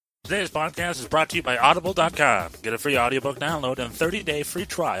Today's podcast is brought to you by Audible.com. Get a free audiobook download and 30-day free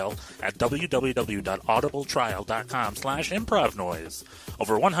trial at www.audibletrial.com/improvnoise.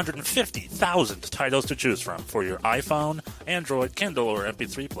 Over 150,000 titles to choose from for your iPhone, Android, Kindle, or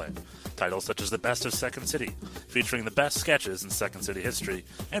MP3 player. Titles such as The Best of Second City, featuring the best sketches in Second City history,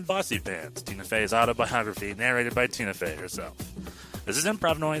 and Bossy Pants, Tina Fey's autobiography narrated by Tina Fey herself. This is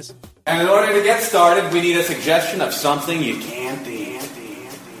Improv Noise. And in order to get started, we need a suggestion of something you can't eat.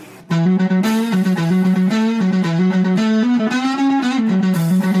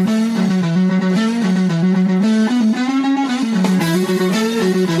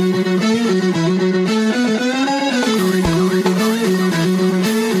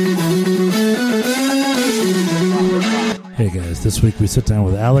 Hey guys, this week we sit down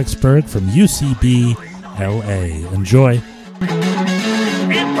with Alex Berg from UCB LA. Enjoy.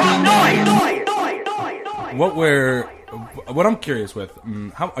 What I'm curious with,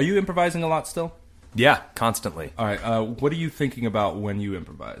 how are you improvising a lot still? Yeah, constantly. All right. What are you thinking about when you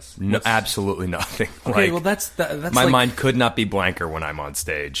improvise? No, absolutely nothing. Okay, well that's my mind could not be blanker when I'm on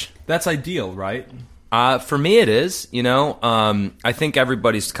stage. That's ideal, right? For me, it is. You know, I think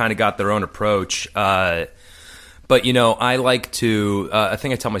everybody's kind of got their own approach. But you know, I like to. I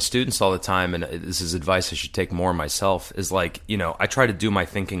think I tell my students all the time, and this is advice I should take more myself. Is like, you know, I try to do my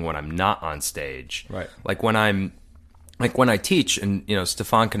thinking when I'm not on stage. Right. Like when I teach, and you know,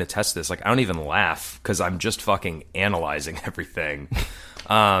 Stefan can attest to this. Like I don't even laugh because I'm just fucking analyzing everything.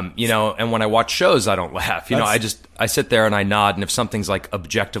 You know, and when I watch shows, I don't laugh. You know, I sit there and I nod, and if something's like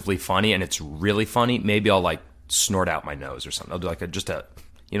objectively funny and it's really funny, maybe I'll like snort out my nose or something. I'll do like a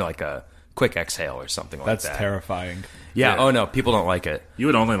quick exhale or something like that. That's terrifying. Yeah. Oh no, people don't like it. You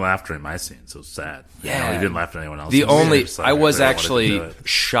would only laugh during my scenes, so it was sad. Yeah. You didn't laugh at anyone else. I was actually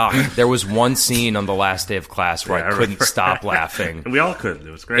shocked. There was one scene on the last day of class where I couldn't stop laughing. We all couldn't.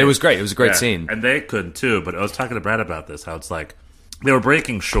 It was great. It was great. It was a great scene. And they couldn't too, but I was talking to Brad about this, how it's like, they were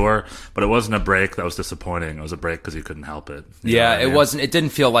breaking, sure, but it wasn't a break that was disappointing. It was a break because you couldn't help it. Yeah, it wasn't. It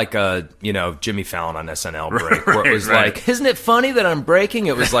didn't feel like a Jimmy Fallon on SNL break where it was like, isn't it funny that I'm breaking?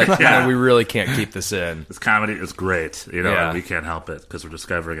 It was like, no, we really can't keep this in. This comedy is great, and we can't help it because we're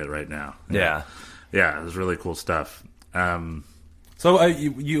discovering it right now. Yeah, it was really cool stuff. So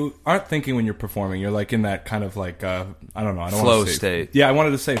you aren't thinking when you're performing. You're like in that kind of like I don't know. I don't flow want to say, state. Yeah, I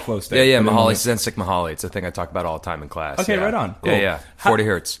wanted to say flow state. Yeah. Mihaly, Csikszentmihalyi Mihaly. It's a thing I talk about all the time in class. Okay, right on. Cool. Yeah. 40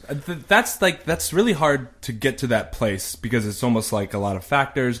 hertz. That's really hard to get to that place because it's almost like a lot of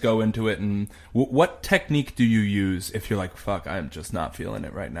factors go into it. And what technique do you use if you're like, fuck, I'm just not feeling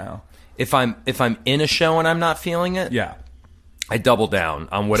it right now? If I'm in a show and I'm not feeling it, yeah, I double down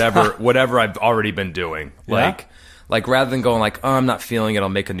on whatever I've already been doing. Like rather than going like, oh, I'm not feeling it, I'll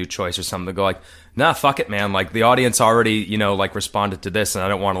make a new choice or something, to go like, nah, fuck it, man. Like the audience already, like responded to this and I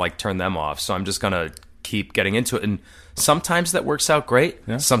don't want to like turn them off. So I'm just going to keep getting into it. And sometimes that works out great.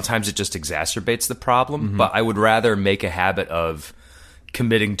 Yeah. Sometimes it just exacerbates the problem. Mm-hmm. But I would rather make a habit of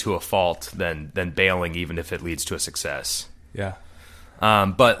committing to a fault than bailing, even if it leads to a success. Yeah.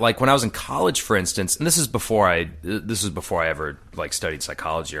 But like when I was in college, for instance, and this is before I ever like studied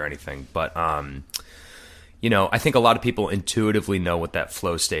psychology or anything, but, I think a lot of people intuitively know what that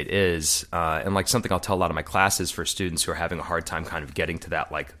flow state is. And like something I'll tell a lot of my classes for students who are having a hard time kind of getting to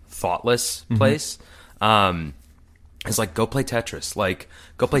that like thoughtless place. Is like, go play Tetris. Like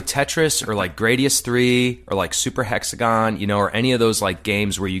go play Tetris or like Gradius 3 or like Super Hexagon, or any of those like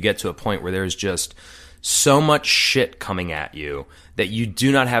games where you get to a point where there's just so much shit coming at you that you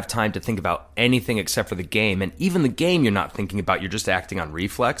do not have time to think about anything except for the game. And even the game you're not thinking about, you're just acting on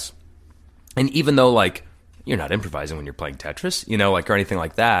reflex. And even though like, you're not improvising when you're playing Tetris, or anything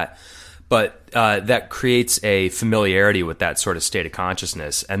like that. But that creates a familiarity with that sort of state of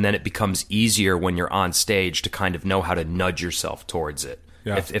consciousness. And then it becomes easier when you're on stage to kind of know how to nudge yourself towards it,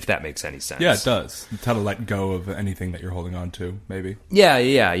 if that makes any sense. Yeah, it does. It's how to let go of anything that you're holding on to, maybe. Yeah,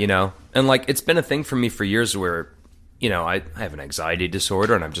 And like it's been a thing for me for years where, I have an anxiety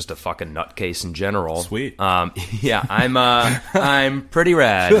disorder and I'm just a fucking nutcase in general. Sweet. Yeah, I'm pretty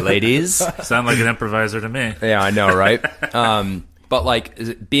rad, ladies. Sound like an improviser to me. Yeah, I know, right? But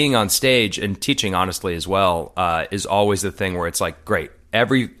like being on stage and teaching honestly as well is always the thing where it's like, great,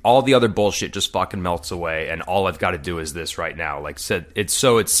 all the other bullshit just fucking melts away and all I've got to do is this right now. Like said, it's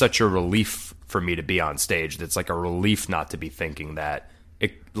such a relief for me to be on stage. That's like a relief not to be thinking that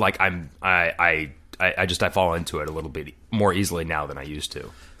it like I fall into it a little bit more easily now than I used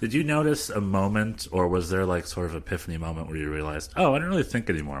to. Did you notice a moment, or was there like sort of epiphany moment where you realized, oh, I don't really think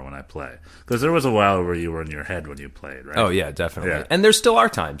anymore when I play? Because there was a while where you were in your head when you played, right? Oh yeah, definitely. Yeah. And there still are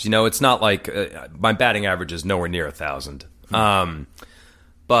times. It's not like my batting average is nowhere near 1,000.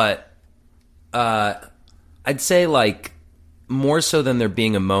 But but I'd say like more so than there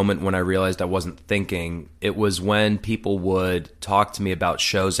being a moment when I realized I wasn't thinking, it was when people would talk to me about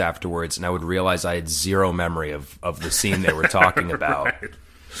shows afterwards and I would realize I had zero memory of the scene they were talking about.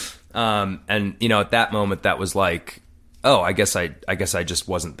 Right. And you know, at that moment that was like, oh, I guess I just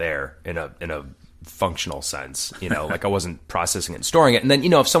wasn't there in a functional sense, you know, like I wasn't processing it and storing it. And then, you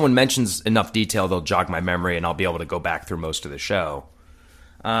know, if someone mentions enough detail, they'll jog my memory and I'll be able to go back through most of the show.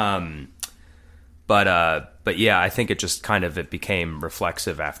 But yeah, I think it just kind of, it became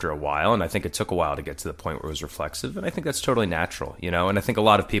reflexive after a while, and I think it took a while to get to the point where it was reflexive, and I think that's totally natural, you know, and I think a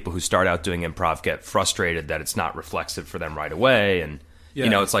lot of people who start out doing improv get frustrated that it's not reflexive for them right away, and you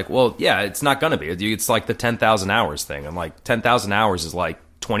know, it's like, well, yeah, it's not gonna be. It's like the 10,000 hours thing, and like 10,000 hours is like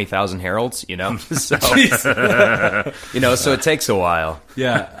 20,000 heralds, you know, so you know, so it takes a while.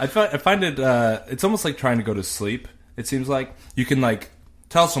 Yeah, I find it. It's almost like trying to go to sleep. It seems like you can like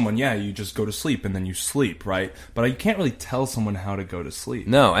tell someone, yeah, you just go to sleep and then you sleep, right? But you can't really tell someone how to go to sleep.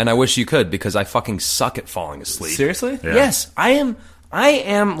 No, and I wish you could, because I fucking suck at falling asleep. Seriously? Yeah. Yes, I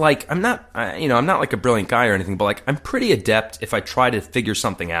am like, I'm not like a brilliant guy or anything, but like I'm pretty adept if I try to figure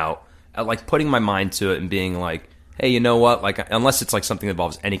something out at like putting my mind to it and being like, hey, you know what? Like, unless it's like something that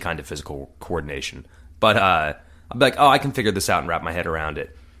involves any kind of physical coordination. But I'll be like, oh, I can figure this out and wrap my head around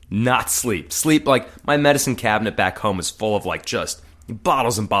it. Not sleep. Sleep, like my medicine cabinet back home is full of like just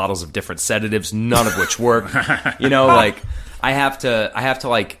bottles and bottles of different sedatives, none of which work. You know, like I have to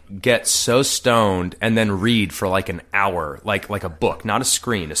like get so stoned and then read for like an hour, like a book, not a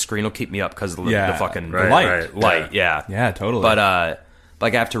screen. A screen will keep me up because of the fucking light. Yeah. Yeah, totally. But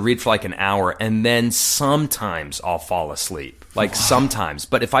like I have to read for like an hour, and then sometimes I'll fall asleep. Like sometimes.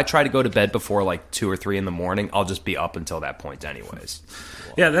 But if I try to go to bed before like 2 or 3 in the morning, I'll just be up until that point anyways.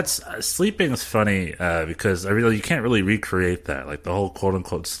 Yeah, that's sleeping is funny because you can't really recreate that. Like the whole quote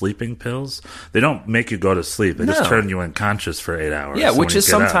unquote sleeping pills, they don't make you go to sleep. They just turn you unconscious for 8 hours. Yeah, which is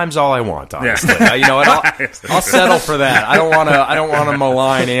sometimes all I want. Honestly, you know what? I'll settle for that. I don't want to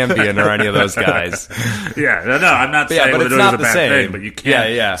malign Ambien or any of those guys. Yeah, no, I'm not saying but it's not a bad thing, but you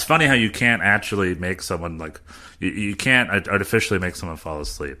can't. Yeah. It's funny how you can't actually make someone like. You can't artificially make someone fall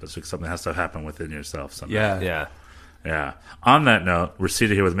asleep. It's like something that has to happen within yourself somehow. Yeah. On that note, we're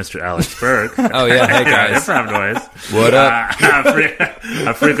seated here with Mr. Alex Berg. Oh, yeah. Hey, guys. Improv Noise. What up?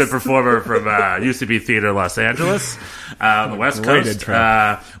 A frequent performer from UCB Theater, Los Angeles, on the West Coast,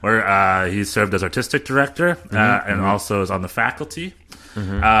 where he served as artistic director and also is on the faculty.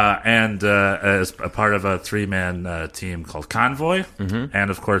 And as a part of a 3-man team called Convoy, and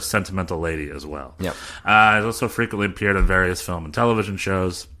of course Sentimental Lady as well. Yep. He's also frequently appeared on various film and television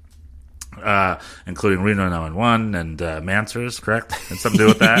shows, including Reno 911 and Mansers, correct? And something to do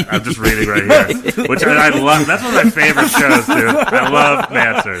with that. I'm just reading right here, which I love. That's one of my favorite shows, dude. I love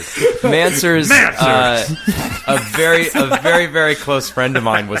Mansers. Mansers. A very, very close friend of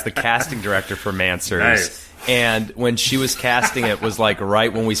mine was the casting director for Mansers. Nice. And when she was casting it was like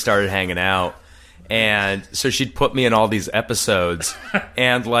right when we started hanging out. And so she'd put me in all these episodes.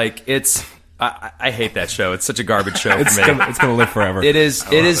 And like I hate that show. It's such a garbage show for me. It's gonna live forever. It is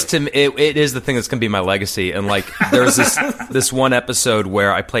the thing that's gonna be my legacy. And like there's this one episode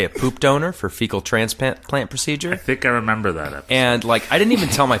where I play a poop donor for fecal transplant procedure. I think I remember that episode. And like I didn't even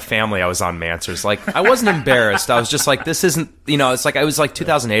tell my family I was on Mansers. Like I wasn't embarrassed. I was just like, this isn't, you know, it's like I was like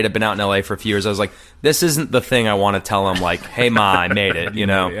 2008. I've been out in LA for a few years. I was like, this isn't the thing I want to tell them. Like, hey ma, I made it. You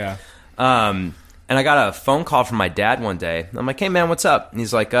know. Yeah. And I got a phone call from my dad one day. I'm like, hey man, what's up? And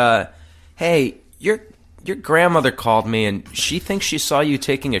he's like, hey, your grandmother called me and she thinks she saw you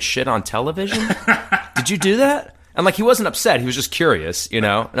taking a shit on television. Did you do that? And like he wasn't upset, he was just curious, you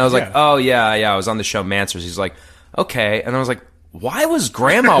know. And I was like, oh yeah, I was on the show Mansers. He's like, okay. And I was like, why was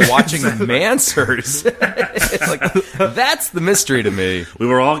Grandma watching Mansers? It's like that's the mystery to me. We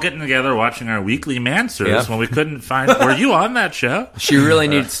were all getting together watching our weekly Mansers when we couldn't find. Were you on that show? She really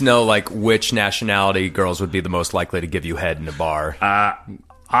needs to know like which nationality girls would be the most likely to give you head in a bar.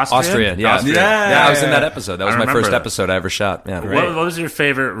 Austrian, yeah. I was in that episode. That was my first episode I ever shot. Yeah. What was your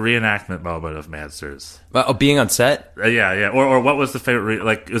favorite reenactment moment of Mansers? Being on set? Yeah. Or what was the favorite?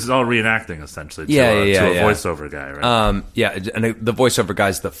 Like, this is all reenacting essentially. To a voiceover guy, right? Yeah, and the voiceover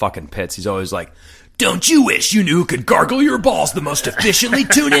guy's the fucking pits. He's always like, "Don't you wish you knew who could gargle your balls the most efficiently?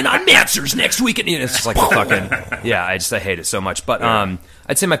 Tune in on Mansers next week." And it's just like a fucking I hate it so much. But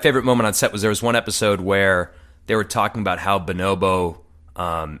I'd say my favorite moment on set was there was one episode where they were talking about how bonobo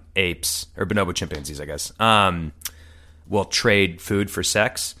apes or bonobo chimpanzees, I guess, will trade food for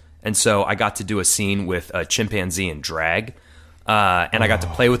sex. And so I got to do a scene with a chimpanzee in drag. And I got to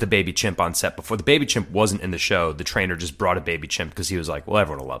play with the baby chimp on set before. The baby chimp wasn't in the show. The trainer just brought a baby chimp because he was like, well,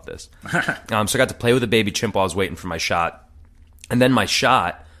 everyone will love this. So I got to play with the baby chimp while I was waiting for my shot. And then my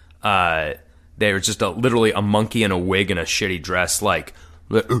shot, they were just literally a monkey in a wig and a shitty dress, like,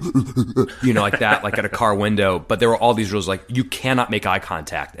 you know, like that, like at a car window. But there were all these rules, like, you cannot make eye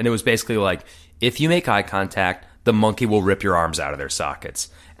contact. And it was basically like, if you make eye contact, the monkey will rip your arms out of their sockets.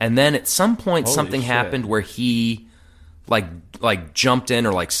 And then at some point, something happened where he like jumped in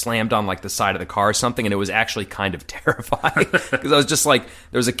or like slammed on like the side of the car or something, and it was actually kind of terrifying because I was just like,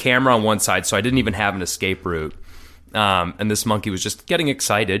 there was a camera on one side, so I didn't even have an escape route. And this monkey was just getting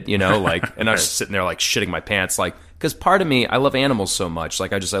excited, you know, like, and I was just sitting there like shitting my pants, like, because part of me, I love animals so much,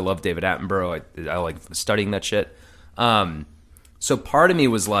 like I love David Attenborough, I like studying that shit. So part of me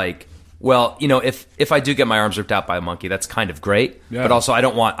was like, well, you know, if I do get my arms ripped out by a monkey, that's kind of great. Yeah. But also, I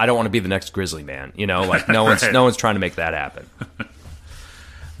don't want to be the next grizzly man. You know, like no one's trying to make that happen.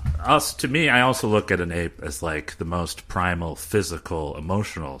 To me, I also look at an ape as like the most primal, physical,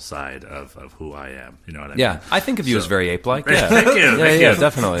 emotional side of who I am. You know what I mean? Yeah, I think of you as very ape-like. Yeah, thank you. Thank you.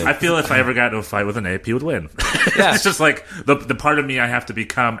 Definitely. I feel if I ever got into a fight with an ape, he would win. Yeah. It's just like the part of me I have to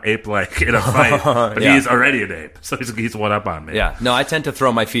become ape-like in a fight, but he's already an ape, so he's one up on me. Yeah, no, I tend to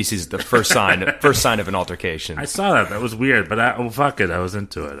throw my feces the first sign of an altercation. I saw that. That was weird, but fuck it, I was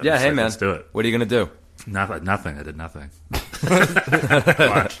into it. Yeah, hey like, man, let's do it. What are you gonna do? Nothing. I did nothing.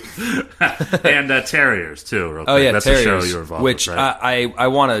 And Terriers too. Real quick. Oh yeah, that's Terriers, a show you're involved which with, right? I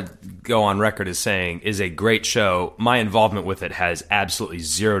want to go on record as saying is a great show. My involvement with it has absolutely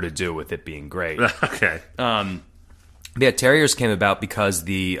zero to do with it being great. Okay. Yeah, Terriers came about because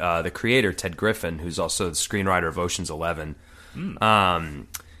the creator Ted Griffin, who's also the screenwriter of Ocean's 11, and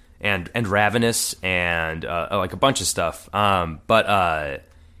Ravenous, and like a bunch of stuff. But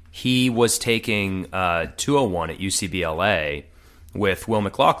he was taking 201 at UCBLA with Will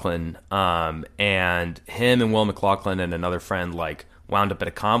McLaughlin, and him and Will McLaughlin and another friend like wound up at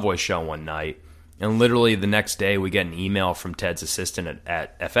a Convoy show one night, and literally the next day we get an email from Ted's assistant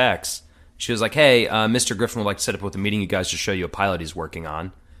at FX. She was like, hey, Mr. Griffin would like to set up with a meeting you guys to show you a pilot he's working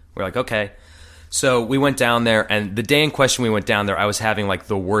on. We're like, okay. So we went down there, and the day in question we went down there, I was having like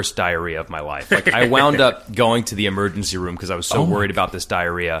the worst diarrhea of my life. Like I wound up going to the emergency room because I was so worried about this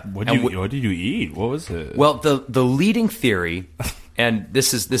diarrhea. What did you eat? What was it? Well, the leading theory, and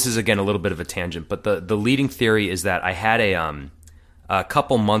this is again a little bit of a tangent, but the leading theory is that I had a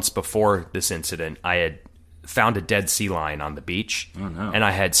couple months before this incident, I had found a dead sea lion on the beach, and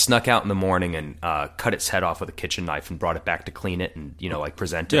I had snuck out in the morning and cut its head off with a kitchen knife and brought it back to clean it and like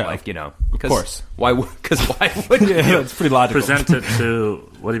present it like of course. Why wouldn't you? Yeah, it's pretty logical. Present it to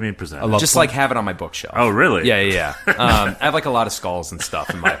what do you mean present? Just like have it on my bookshelf. Oh really? Yeah. I have like a lot of skulls and stuff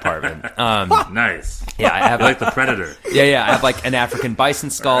in my apartment. Nice. Yeah, I have like the Predator. Yeah. I have like an African bison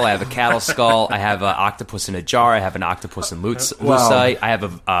skull. I have a cattle skull. I have an octopus in a jar. I have an octopus in lucite. I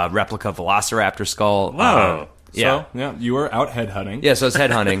have a replica Velociraptor skull. Whoa. Yeah, you were out head hunting. Yeah, so I was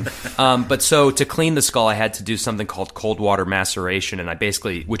head hunting. But so to clean the skull, I had to do something called cold water maceration, and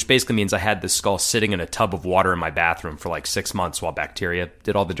which basically means I had the skull sitting in a tub of water in my bathroom for like 6 months while bacteria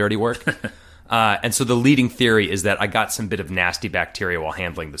did all the dirty work. And so the leading theory is that I got some bit of nasty bacteria while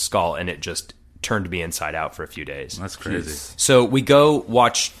handling the skull, and it just turned me inside out for a few days. That's crazy. So we go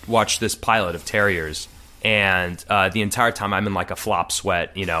watch this pilot of Terriers, and the entire time I'm in like a flop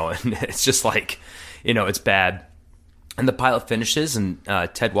sweat, you know, and it's just like, you know, it's bad. And the pilot finishes, and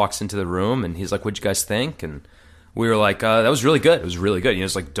Ted walks into the room, and he's like, what'd you guys think? And we were like, that was really good. It was really good. You know,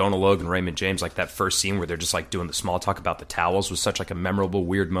 it's like Donal Logue and Raymond James, like that first scene where they're just like doing the small talk about the towels was such like a memorable,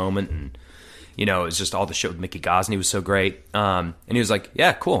 weird moment. And, you know, it was just all the shit with Mickey Gosney was so great. And he was like,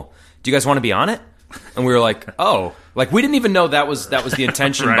 yeah, cool. Do you guys want to be on it? And we were like, oh, like we didn't even know that was the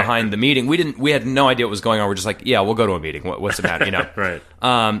intention right. behind the meeting. We had no idea what was going on. We're just like, yeah, we'll go to a meeting. What's the matter? You know? Right.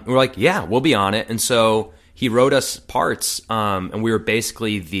 We're like, yeah, we'll be on it. And so he wrote us parts, and we were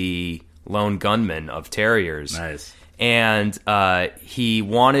basically the lone gunman of Terriers. Nice. And he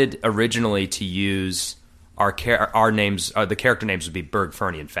wanted originally to use our names. The character names would be Berg,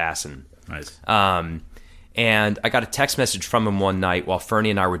 Fernie, and Fasten. Nice. And I got a text message from him one night while Fernie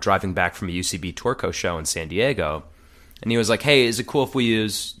and I were driving back from a UCB Tourco show in San Diego. And he was like, hey, is it cool if we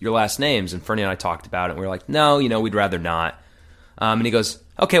use your last names? And Fernie and I talked about it, and we were like, no, you know, we'd rather not. And he goes,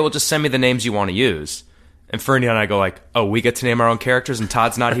 okay, well, just send me the names you want to use. And Fernie and I go like, oh, we get to name our own characters and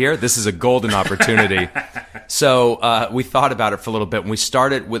Todd's not here? This is a golden opportunity. So we thought about it for a little bit, and we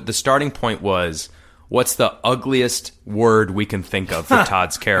started with the starting point was, what's the ugliest word we can think of for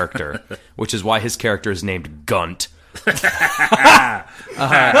Todd's character, which is why his character is named Gunt.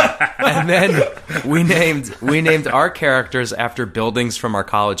 And then we named our characters after buildings from our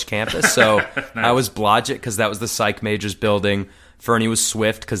college campus. So nice. I was Blodgett because that was the psych major's building. Fernie was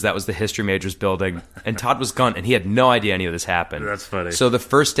Swift because that was the history major's building. And Todd was Gunt, and he had no idea any of this happened. That's funny. So the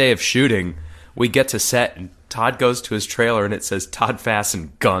first day of shooting, we get to set, and Todd goes to his trailer, and it says Todd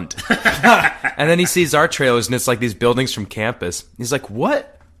Fasten Gunt. And then he sees our trailers, and it's like these buildings from campus. He's like,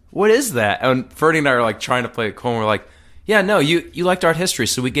 what? What is that? And Fernie and I are like trying to play it cool, and we're like, yeah, no, you liked art history,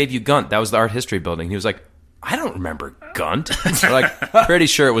 so we gave you Gunt. That was the art history building. He was like, I don't remember Gunt. So like, pretty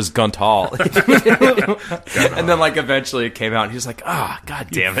sure it was Gunt Hall. And then like eventually it came out, and he was like, god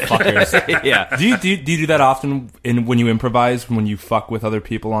damn it. Fuckers. Yeah. Do you do that often when you improvise, when you fuck with other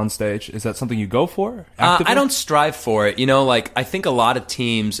people on stage? Is that something you go for actively? I don't strive for it. Like I think a lot of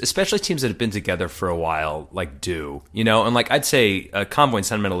teams, especially teams that have been together for a while, like do. And like I'd say Convoy and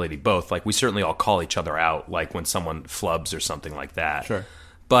Sentimental Lady both, like we certainly all call each other out, like when someone flubs or something like that. Sure.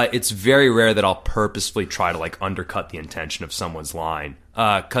 But it's very rare that I'll purposefully try to like undercut the intention of someone's line.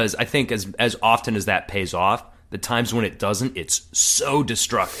 Because I think as often as that pays off, the times when it doesn't, it's so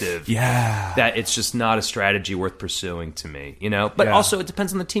destructive that it's just not a strategy worth pursuing to me. But also it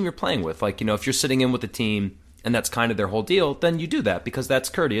depends on the team you're playing with. Like, if you're sitting in with a team and that's kind of their whole deal, then you do that because that's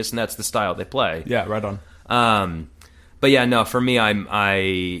courteous and that's the style they play. Yeah, right on. But yeah, no, for me,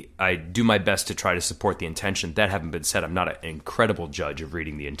 I do my best to try to support the intention. That having been said, I'm not an incredible judge of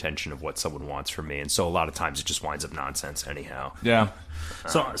reading the intention of what someone wants from me, and so a lot of times it just winds up nonsense anyhow. Yeah.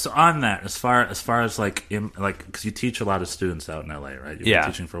 So on that, as far as like because you teach a lot of students out in LA, right? You've been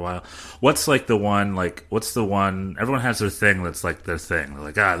teaching for a while. What's the one? Everyone has their thing that's like their thing. They're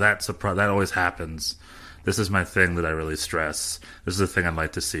like, that's that always happens. This is my thing that I really stress. This is the thing I'd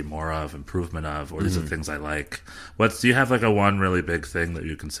like to see more of, improvement of, or these are things I like. Do you have like a one really big thing that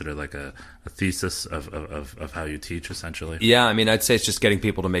you consider like a thesis of how you teach, essentially? Yeah, I mean, I'd say it's just getting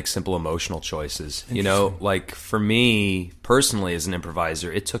people to make simple emotional choices. Like for me personally as an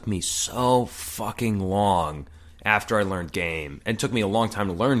improviser, it took me so fucking long after I learned game. And it took me a long time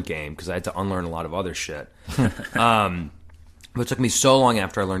to learn game because I had to unlearn a lot of other shit. But it took me so long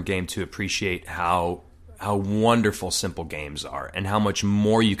after I learned game to appreciate how wonderful simple games are and how much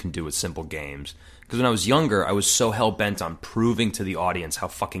more you can do with simple games. Because when I was younger, I was so hell-bent on proving to the audience how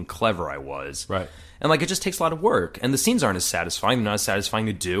fucking clever I was. Right. And like it just takes a lot of work. And the scenes aren't as satisfying. They're not as satisfying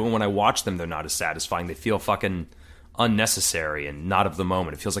to do. And when I watch them, they're not as satisfying. They feel fucking unnecessary and not of the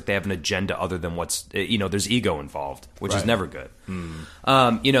moment. It feels like they have an agenda other than what's... there's ego involved, which is never good.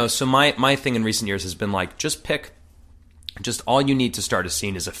 So my thing in recent years has been like, just all you need to start a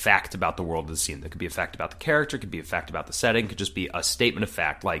scene is a fact about the world of the scene. That could be a fact about the character, could be a fact about the setting, could just be a statement of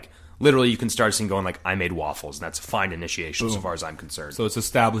fact. Like, literally, you can start a scene going like, I made waffles, and that's a fine initiation so far as I'm concerned. So it's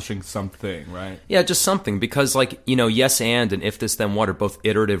establishing something, right? Yeah, just something. Because, like, yes and if this then what are both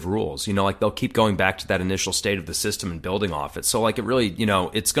iterative rules. Like, they'll keep going back to that initial state of the system and building off it. So, like, it really,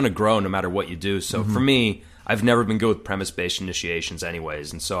 it's going to grow no matter what you do. So, for me, I've never been good with premise-based initiations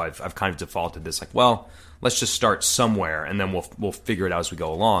anyways. And so I've kind of defaulted this, like, well... let's just start somewhere, and then we'll figure it out as we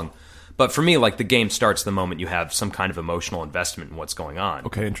go along. But for me, like, the game starts the moment you have some kind of emotional investment in what's going on.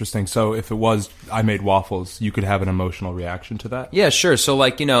 Okay, interesting. So if it was I made waffles, you could have an emotional reaction to that? Yeah, sure. So,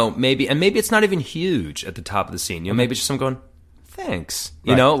 like, maybe it's not even huge at the top of the scene. Maybe it's just someone going, thanks.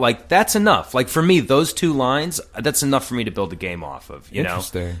 Like, that's enough. Like, for me, those two lines, that's enough for me to build the game off of,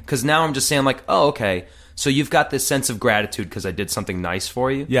 Interesting. Because now I'm just saying, like, oh, okay, so you've got this sense of gratitude because I did something nice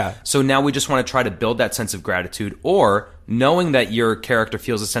for you. Yeah. So now we just want to try to build that sense of gratitude, or knowing that your character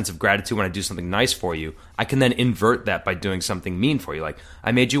feels a sense of gratitude when I do something nice for you, I can then invert that by doing something mean for you. Like,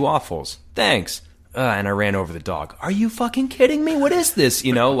 I made you waffles. Thanks. And I ran over the dog. Are you fucking kidding me? What is this?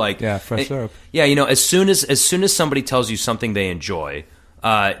 Like, yeah, fresh syrup. Yeah, as soon as somebody tells you something they enjoy,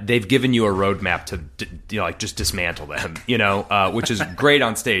 they've given you a roadmap to just dismantle them, which is great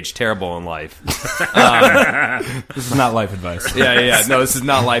on stage, terrible in life. This is not life advice. Yeah. No, this is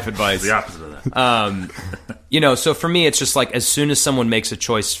not life advice. The opposite of that. So for me, it's just like as soon as someone makes a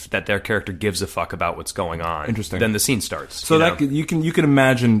choice that their character gives a fuck about what's going on, interesting, then the scene starts. So that you can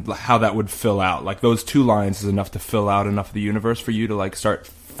imagine how that would fill out. Like those two lines is enough to fill out enough of the universe for you to like start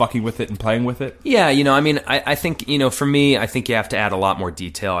fucking with it and playing with it? Yeah, I think, for me, I think you have to add a lot more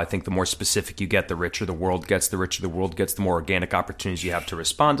detail. I think the more specific you get, the richer the world gets. The richer the world gets, the more organic opportunities you have to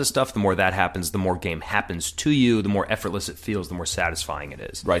respond to stuff. The more that happens, the more game happens to you. The more effortless it feels, the more satisfying it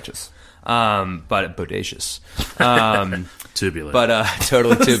is. Righteous. But bodacious. Tubular. But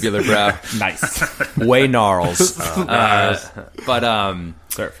totally tubular, bro. Nice. Way gnarls.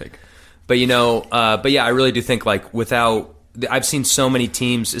 Perfect. But yeah, I really do think like without I've seen so many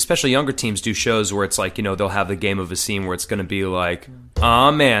teams, especially younger teams, do shows where it's like, you know, they'll have the game of a scene where it's going to be like,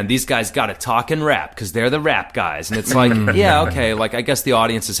 oh man, these guys got to talk and rap because they're the rap guys. And it's like, yeah, okay, like I guess the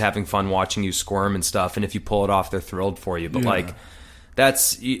audience is having fun watching you squirm and stuff. And if you pull it off, they're thrilled for you. But like,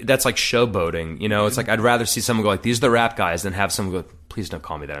 that's like showboating, you know? It's like, I'd rather see someone go like, these are the rap guys than have someone go, please don't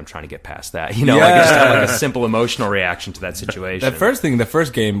call me that. I'm trying to get past that. You know, like just have like a simple emotional reaction to that situation. That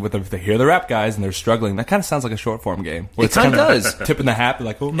first game with they hear the rap guys and they're struggling. That kind of sounds like a short form game. It kind of does. Tipping the hat,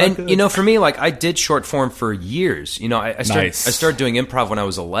 like, oh my and God. you know, for me, like I did short form for years. You know, I started doing improv when I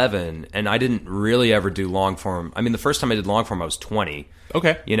was 11, and I didn't really ever do long form. I mean, the first time I did long form, I was 20.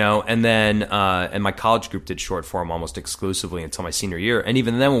 Okay. You know, and then and my college group did short form almost exclusively until my senior year. And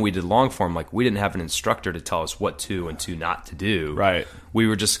even then, when we did long form, like we didn't have an instructor to tell us what to and to not to do. Right. We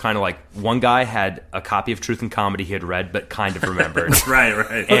were just kind of like, one guy had a copy of Truth and Comedy he had read but kind of remembered. Right.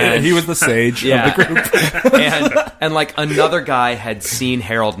 And he was the sage of the group. and like another guy had seen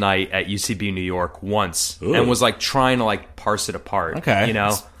Harold Knight at UCB New York once and was like trying to like parse it apart. Okay. You know?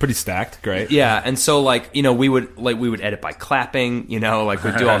 It's pretty stacked. Great. Yeah, and so like, you know, we would edit by clapping, you know, like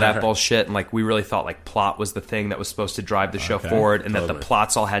we'd do all that bullshit, and like we really thought like plot was the thing that was supposed to drive the show forward, and that the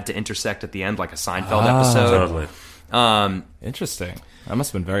plots all had to intersect at the end like a Seinfeld episode. Totally. Interesting. That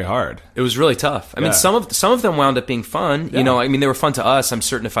must have been very hard. It was really tough. I mean, some of them wound up being fun. You know, I mean, they were fun to us. I'm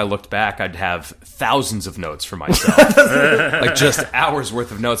certain if I looked back, I'd have thousands of notes for myself, like just hours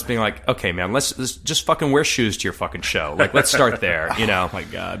worth of notes, being like, okay, man, let's just fucking wear shoes to your fucking show. Like, let's start there. You know? Oh my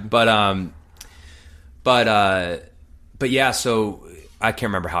God. But yeah. So I can't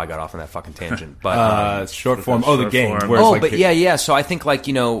remember how I got off on that fucking tangent. But short form. Oh, the game. Form. Where it's like, but yeah. So I think like,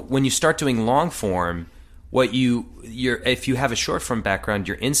 you know, when you start doing long form, if you have a short form background,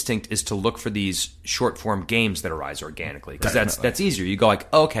 your instinct is to look for these short form games that arise organically, because that's easier. You go like,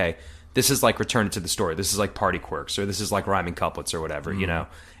 oh, okay, this is like Return to the Story, this is like Party Quirks, or this is like Rhyming Couplets or whatever, you know.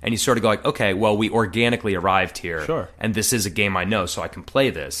 And you sort of go like, okay, well, we organically arrived here, and this is a game I know, so I can play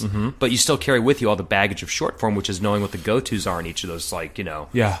this. But you still carry with you all the baggage of short form, which is knowing what the go-tos are in each of those, like, you know,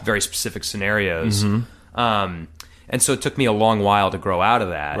 very specific scenarios. And so it took me a long while to grow out of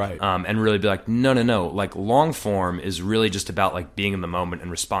that, and really be like, no. Like long form is really just about like being in the moment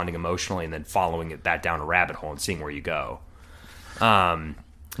and responding emotionally, and then following that down a rabbit hole and seeing where you go.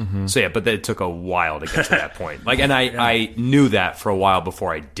 So yeah, but it took a while to get to that point. Like, and I knew that for a while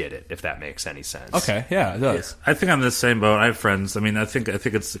before I did it, if that makes any sense. Okay, yeah, it does. I think I'm in the same boat. I have friends. I mean, I think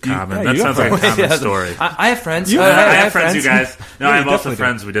it's common. That sounds like a common story. I have friends. I have friends, you guys. No, I have also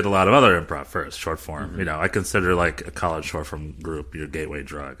friends. We did a lot of other improv first, short form. You know, I consider like a college short form group your gateway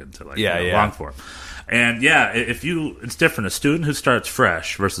drug into like long form. And yeah, it's different. A student who starts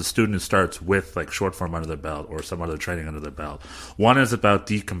fresh versus a student who starts with like short form under their belt or some other training under their belt. One is about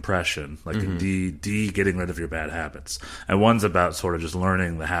decompression, like getting rid of your bad habits, and one's about sort of just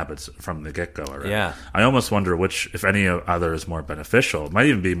learning the habits from the get go. Yeah, I almost wonder which, if any other, is more beneficial. It might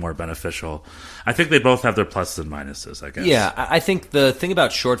even be more beneficial. I think they both have their pluses and minuses, I guess. Yeah, I think the thing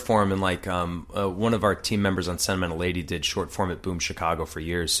about short form, and like one of our team members on Sentimental Lady did short form at Boom Chicago for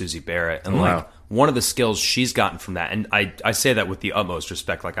years, Susie Barrett, and like one of the skills she's gotten from that, and I say that with the utmost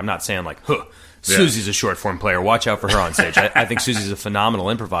respect, like I'm not saying like, Susie's a short form player, watch out for her on stage. I think Susie's a phenomenal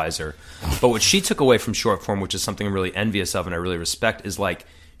improviser. But what she took away from short form, which is something I'm really envious of and I really respect, is like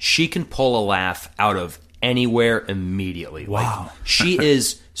she can pull a laugh out of anywhere immediately. Wow. Like, she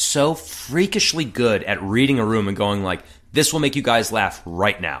is so freakishly good at reading a room and going like, this will make you guys laugh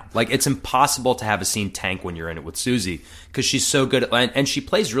right now. Like, it's impossible to have a scene tank when you're in it with Susie, because she's so good at, and she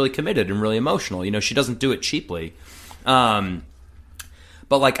plays really committed and really emotional. You know, she doesn't do it cheaply.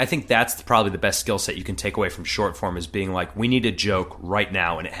 But like, I think that's probably the best skill set you can take away from short form, is being like, we need a joke right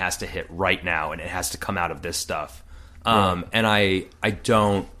now, and it has to hit right now, and it has to come out of this stuff. And I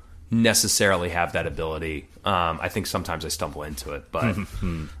don't necessarily have that ability. I think sometimes I stumble into it, but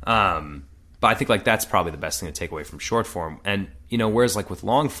I think like that's probably the best thing to take away from short form. And you know, whereas like with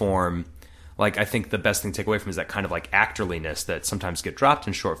long form, like I think the best thing to take away from is that kind of like actorliness that sometimes get dropped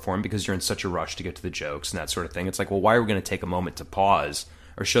in short form because you're in such a rush to get to the jokes and that sort of thing. It's like, well, why are we going to take a moment to pause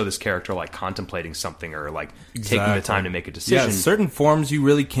or show this character like contemplating something or like taking the time to make a decision? Yeah, certain forms you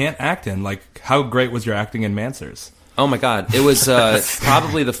really can't act in. Like, how great was your acting in Mansers? Oh my God, it was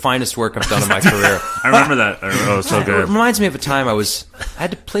probably the finest work I've done in my career. I remember that. Oh, it was so good. It reminds me of a time I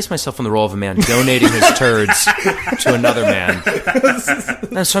had to place myself in the role of a man donating his turds to another man.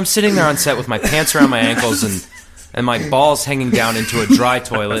 And so I'm sitting there on set with my pants around my ankles and my balls hanging down into a dry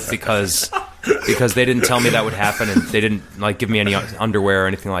toilet because they didn't tell me that would happen, and they didn't like give me any underwear or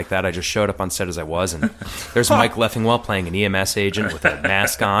anything like that. I just showed up on set as I was, and there's Mike Leffingwell playing an EMS agent with a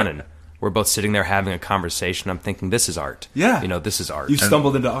mask on, and We're both sitting there having a conversation. I'm thinking, this is art. Yeah. You know, this is art. You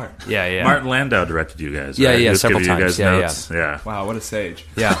stumbled into art. Yeah. Martin Landau directed you guys. Yeah, right? yeah, He was several giving times. You Yeah, guys notes. Yeah. Wow, what a sage.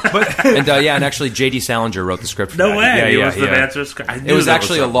 Yeah. And actually, J.D. Salinger wrote the script for No that. way. Yeah, He yeah, was the yeah. answer script. I knew It was that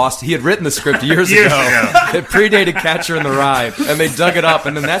actually a something. lost. He had written the script years Years ago. ago. It predated Catcher in the Rye, and they dug it up,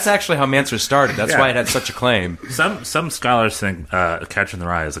 and then that's actually how Manser started. That's Yeah. why it had such acclaim. Some scholars think Catcher in the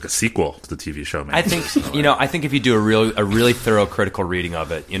Rye is like a sequel to the TV show. I think I think if you do a really thorough critical reading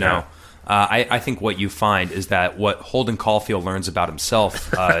of it, Yeah. I think what you find is that what Holden Caulfield learns about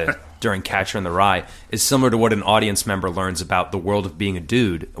himself during Catcher in the Rye is similar to what an audience member learns about the world of being a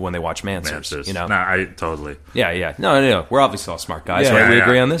dude when they watch Mansers. You know? No, I totally. Yeah. No. We're obviously all smart guys, Yeah, right? We yeah.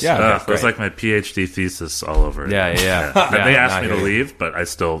 agree on this. Yeah. Okay, It was great. like my PhD thesis all over. it. Yeah. They Yeah, asked I me hear to you. leave, but I'm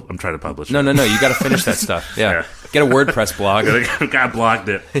trying to publish it. No. You got to finish that stuff. Yeah. Yeah. Get a WordPress blog. I blogged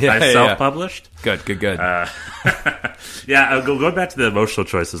it. Yeah, I yeah. self-published. Good. Going back to the emotional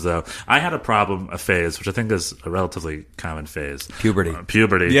choices, though, I had a phase, which I think is a relatively common phase. Puberty.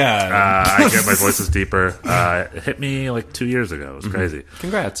 Puberty. Yeah. I get my voice is deeper. It hit me like 2 years ago. It was crazy.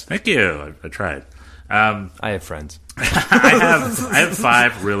 Congrats. Thank you. I tried. I have friends. I have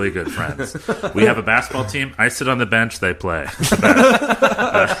 5 really good friends. We have a basketball team. I sit on the bench. They play.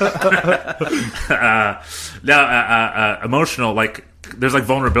 Emotional, like there's like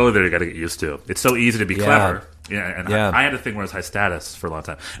vulnerability there you got to get used to. It's so easy to be clever. Yeah, I had a thing where I was high status for a long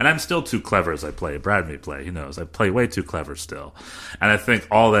time, and I'm still too clever as I play. Brad may play, he knows I play way too clever still, and I think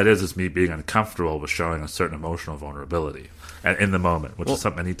all that is me being uncomfortable with showing a certain emotional vulnerability in the moment, which is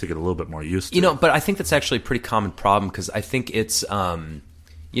something I need to get a little bit more used to. But I think that's actually a pretty common problem because I think it's,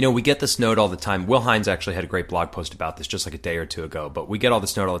 we get this note all the time. Will Hines actually had a great blog post about this just like a day or two ago, but we get all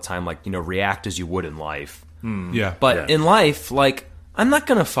this note all the time, like, react as you would in life. Yeah. But in life, like, I'm not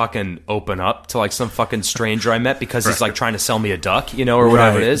going to fucking open up to like some fucking stranger I met because he's like trying to sell me a duck, or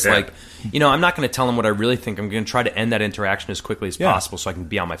whatever Right. it is. Yeah. Like, I'm not going to tell him what I really think. I'm going to try to end that interaction as quickly as possible so I can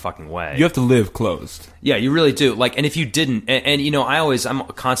be on my fucking way. You have to live closed. Yeah, you really do. Like, and if you didn't, I'm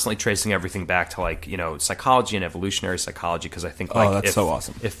constantly tracing everything back to like, psychology and evolutionary psychology because I think like, that's so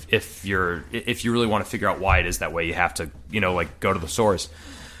awesome. If you really want to figure out why it is that way, you have to, like go to the source.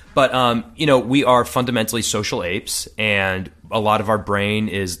 But we are fundamentally social apes, and a lot of our brain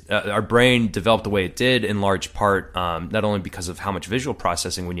developed the way it did in large part not only because of how much visual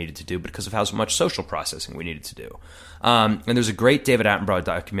processing we needed to do, but because of how much social processing we needed to do. And there's a great David Attenborough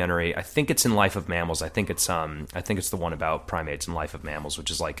documentary. I think it's in Life of Mammals. I think it's the one about primates in Life of Mammals,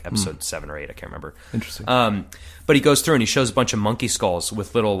 which is like episode 7 or 8. I can't remember. Interesting. But he goes through and he shows a bunch of monkey skulls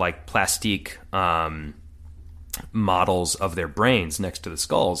with little like plastique models of their brains next to the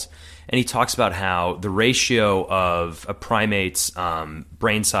skulls, and he talks about how the ratio of a primate's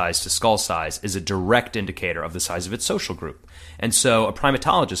brain size to skull size is a direct indicator of the size of its social group. And so a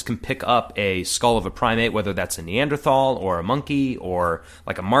primatologist can pick up a skull of a primate, whether that's a Neanderthal or a monkey or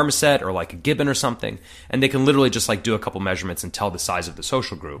like a marmoset or like a gibbon or something, and they can literally just like do a couple measurements and tell the size of the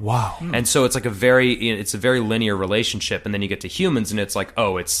social group. Wow. And so it's like a very linear relationship, and then you get to humans and it's like,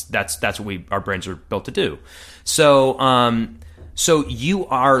 oh, that's what our brains are built to do. So you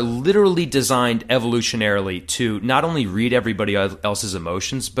are literally designed evolutionarily to not only read everybody else's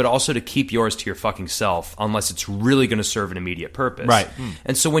emotions, but also to keep yours to your fucking self unless it's really going to serve an immediate purpose. Right.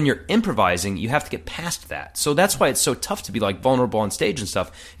 And so when you're improvising, you have to get past that. So that's why it's so tough to be like vulnerable on stage and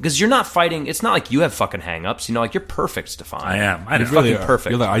stuff, because you're not fighting. It's not like you have fucking hang-ups. Like you're perfect, Stefan. I am. You're really fucking are.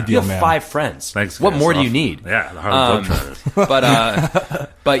 perfect. You're the ideal you have man. 5 friends. Thanks, What guys. more do you Awesome. need? Yeah, the Harlem Globetrotters.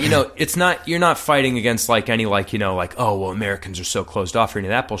 But it's not. You're not fighting against like any oh well, Americans are so closed off or any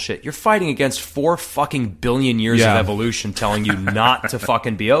of that bullshit. You're fighting against 4 fucking billion years Yeah. of evolution telling you not to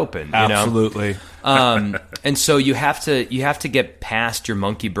fucking be open. Absolutely. And so you have to get past your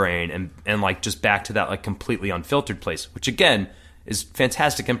monkey brain and like just back to that like completely unfiltered place, which again is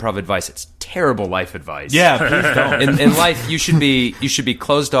fantastic improv advice. It's terrible life advice. Yeah, please don't. In life, you should be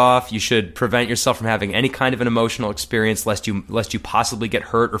closed off. You should prevent yourself from having any kind of an emotional experience, lest you possibly get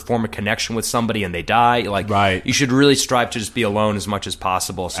hurt or form a connection with somebody and they die. Like, Right. You should really strive to just be alone as much as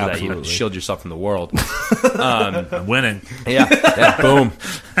possible, so that you Absolutely. shield yourself from the world. I'm winning. Yeah, boom.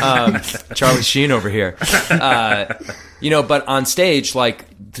 Charlie Sheen over here. But on stage, like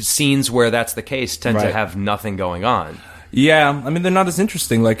the scenes where that's the case tend to Right. have nothing going on. Yeah, I mean, they're not as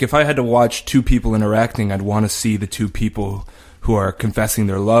interesting. Like, if I had to watch 2 people interacting, I'd want to see the 2 people who are confessing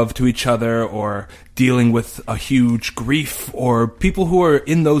their love to each other or dealing with a huge grief, or people who are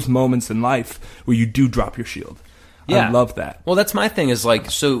in those moments in life where you do drop your shield. I love that. Well, that's my thing is like,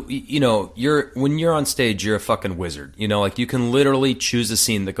 so, you know, when you're on stage, you're a fucking wizard. You know, like you can literally choose a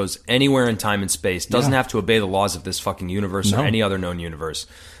scene that goes anywhere in time and space, doesn't have to obey the laws of this fucking universe or any other known universe.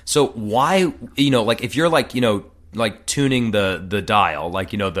 So why, you know, like if you're like, you know, like tuning the dial,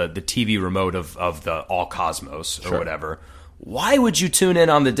 like, you know, the TV remote of the all cosmos or whatever, why would you tune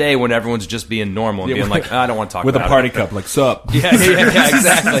in on the day when everyone's just being normal and being like, I don't want to talk with about a party it. cup, like, sup? Yeah,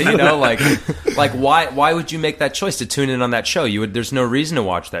 exactly. You know, like why would you make that choice to tune in on that show? There's no reason to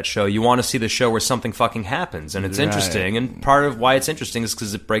watch that show. You want to see the show where something fucking happens and it's interesting. And part of why it's interesting is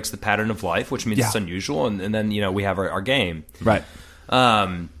because it breaks the pattern of life, which means it's unusual. And then, you know, we have our game. Right.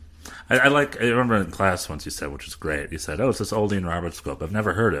 I remember in class once you said, which was great, you said, it's this Oldie and Roberts quote. I've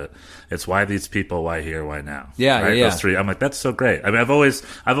never heard it. It's why these people, why here, why now. Yeah, right? yeah. Those three. I'm like, that's so great. I mean, I've always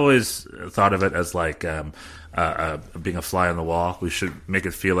thought of it as like being a fly on the wall. We should make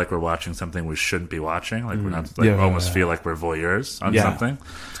it feel like we're watching something we shouldn't be watching. Like we're not, like almost feel like we're voyeurs on something.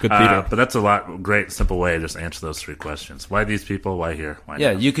 It's good theater. But that's a great, simple way to just answer those three questions. Why these people, why here, why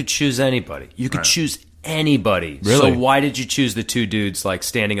now? Yeah, you could choose anybody. You could choose anybody. Really? So why did you choose the two dudes like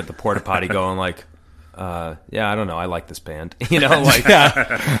standing at the porta potty going like, I don't know, I like this band. You know, like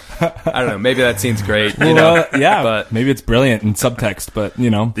I don't know, maybe that scene's great. You know, but maybe it's brilliant in subtext. But you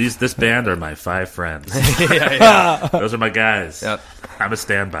know, this band are my 5 friends. Those are my guys. Yep. I'm a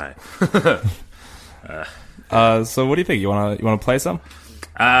standby. So what do you think? You wanna play some?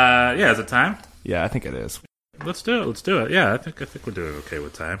 Is it time? Yeah, I think it is. Let's do it. Yeah, I think we're doing okay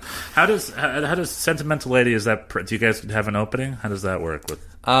with time. How does Sentimental Lady, do you guys have an opening? How does that work with?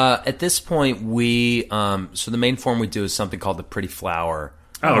 At this point, we so the main form we do is something called the Pretty Flower.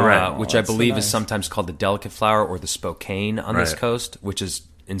 Which I believe is sometimes called the Delicate Flower or the Spokane on this coast, which is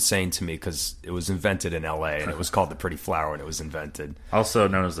insane to me because it was invented in LA and it was called the Pretty Flower when it was invented. Also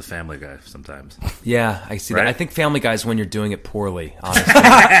known as the Family Guy sometimes. Yeah, I see that. I think Family Guy is when you're doing it poorly, honestly.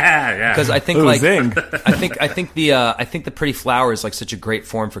 Yeah. Because I think zing. I think the Pretty Flower is like such a great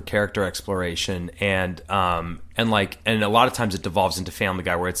form for character exploration and a lot of times it devolves into Family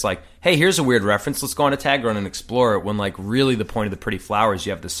Guy where it's like, hey, here's a weird reference, let's go on a tag run and explore it, when like really the point of the Pretty Flower is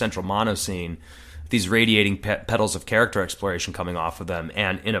you have the central mono scene, these radiating petals of character exploration coming off of them,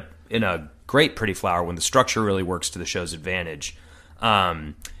 and in a great Pretty Flower, when the structure really works to the show's advantage,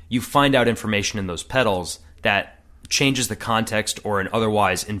 you find out information in those petals that changes the context or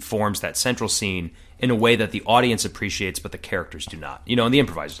otherwise informs that central scene in a way that the audience appreciates, but the characters do not. You know, and the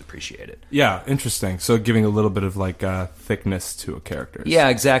improvisers appreciate it. Yeah, interesting. So giving a little bit of like thickness to a character. Yeah,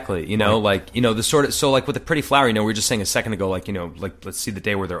 exactly. You know, the sort of, so like with the Pretty Flower, you know, we were just saying a second ago, like, you know, like let's see the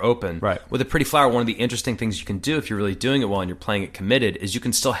day where they're open. Right. With the Pretty Flower, one of the interesting things you can do if you're really doing it well and you're playing it committed is you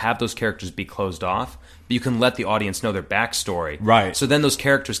can still have those characters be closed off, but you can let the audience know their backstory. Right. So then those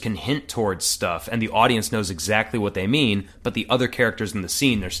characters can hint towards stuff and the audience knows exactly what they mean, but the other characters in the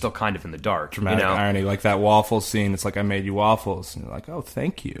scene, they're still kind of in the dark. Dramatic irony, like that waffle scene. It's like, I made you waffles, and you're like, oh,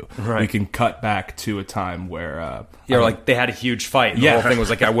 thank you. Right. You can cut back to a time where like they had a huge fight. And the whole thing was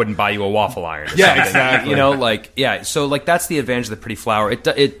like, I wouldn't buy you a waffle iron. Or yeah, something. exactly. You know, like So like that's the advantage of the Pretty Flower.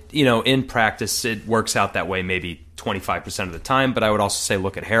 It you know, in practice it works out that way maybe 25% of the time, but I would also say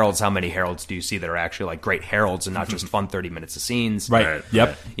look at heralds. How many heralds do you see that are actually like great heralds and not just fun 30 minutes of scenes? Right.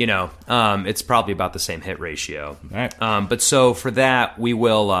 Yep. You know, it's probably about the same hit ratio. Right. But so for that, we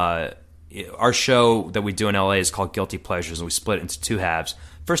will. Our show that we do in LA is called Guilty Pleasures, and we split it into 2 halves.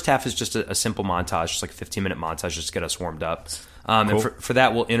 First half is just a simple montage, just like a 15-minute montage, just to get us warmed up. Cool. And for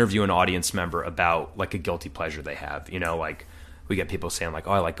that, we'll interview an audience member about like a guilty pleasure they have. You know, like we get people saying like,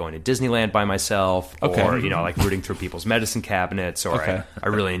 oh, I like going to Disneyland by myself, or you know, like rooting through people's medicine cabinets, or I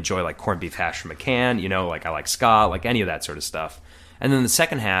really enjoy like corned beef hash from a can. You know, like I like ska, like any of that sort of stuff. And then the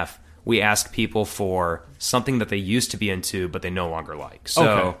second half, we ask people for something that they used to be into, but they no longer like.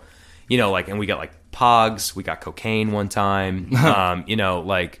 So. You know, like, and we got like Pogs, we got cocaine one time, you know,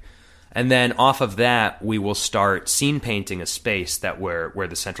 like, and then off of that, we will start scene painting a space that where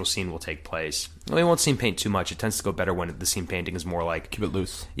the central scene will take place. Well, we won't scene paint too much. It tends to go better when the scene painting is more like, keep it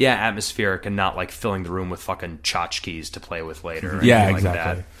loose. Yeah, atmospheric and not like filling the room with fucking tchotchkes to play with later. Yeah, exactly.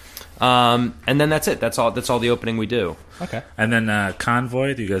 Like that. And then that's it. That's all the opening we do. Okay. And then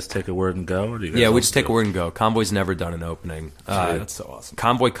Convoy, do you guys take a word and go? Or do you guys we just take a word and go. Convoy's never done an opening. That's so awesome.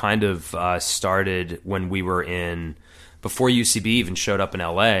 Convoy kind of started when we were before UCB even showed up in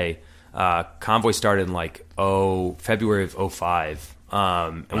LA. Convoy started in like February of 2005.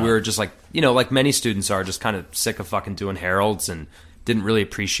 And we were just like, you know, like many students are, just kind of sick of fucking doing heralds and didn't really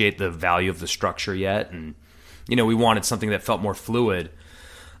appreciate the value of the structure yet. And, you know, we wanted something that felt more fluid.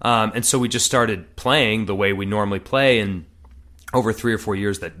 And so we just started playing the way we normally play, and over 3 or 4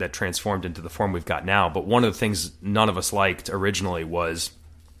 years that transformed into the form we've got now. But one of the things none of us liked originally was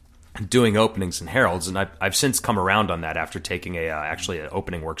doing openings and heralds, and I've since come around on that after taking actually an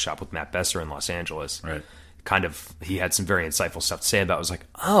opening workshop with Matt Besser in Los Angeles. Right. Kind of, he had some very insightful stuff to say about it. I was like,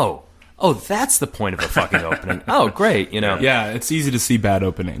 oh, that's the point of a fucking opening. Oh, great, Yeah, it's easy to see bad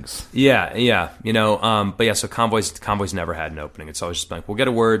openings. Yeah, but yeah, so Convoy's never had an opening. It's always just like, we'll get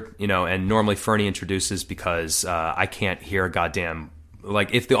a word, and normally Fernie introduces because I can't hear a goddamn.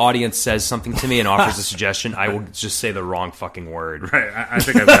 Like, if the audience says something to me and offers a suggestion, I will just say the wrong fucking word. Right. I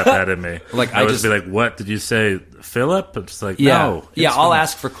think I've got that in me. Like, I would just be like, what did you say, Philip? It's like, yeah. no. Yeah, I'll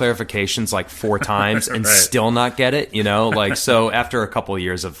ask for clarifications like 4 times and Right. still not get it, Like, so after a couple of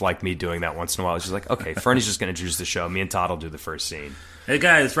years of, like, me doing that once in a while, it's just like, okay, Fernie's just going to introduce the show. Me and Todd will do the first scene. Hey,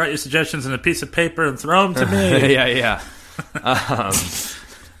 guys, write your suggestions in a piece of paper and throw them to me. Yeah.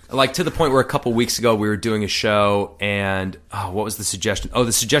 Like, to the point where a couple weeks ago we were doing a show and what was the suggestion? Oh,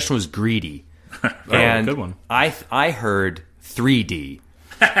 the suggestion was greedy. And good one. I heard 3D.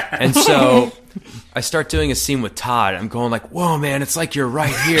 And so I start doing a scene with Todd. I'm going like, whoa, man, it's like you're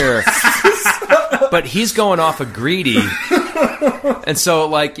right here. But he's going off of greedy. And so,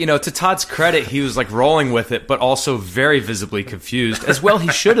 like, to Todd's credit, he was, like, rolling with it, but also very visibly confused, as well he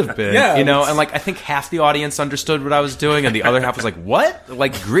should have been, Yeah, And, like, I think half the audience understood what I was doing, and the other half was like, what?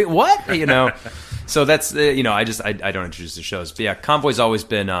 Like, what? So that's, I don't introduce the shows. But, yeah, Convoy's always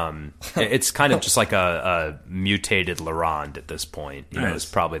been, it's kind of just like a mutated Laurent at this point. Nice. It's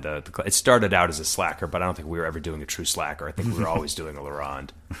probably it started out as a slacker, but I don't think we were ever doing a true slacker. I think we were always doing a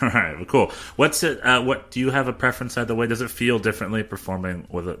Laurent. All right, well, cool. What's it? What do you have a preference either way? Does it feel differently performing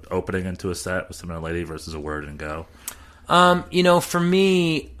with an opening into a set with Cinema Lady versus a word and go? For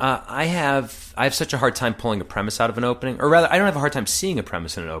me, I have such a hard time pulling a premise out of an opening, or rather, I don't have a hard time seeing a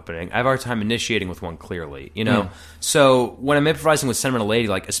premise in an opening. I have a hard time initiating with one clearly, So when I'm improvising with Sentimental Lady,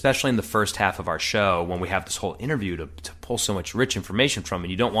 like especially in the first half of our show, when we have this whole interview to pull so much rich information from,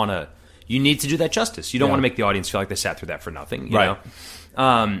 and you need to do that justice. You don't want to make the audience feel like they sat through that for nothing, you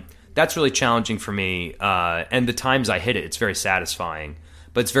know? That's really challenging for me, and the times I hit it, it's very satisfying,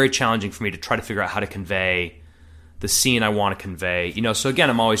 but it's very challenging for me to try to figure out how to convey the scene I want to convey. So again,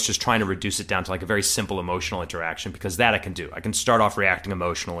 I'm always just trying to reduce it down to like a very simple emotional interaction, because that I can do. I can start off reacting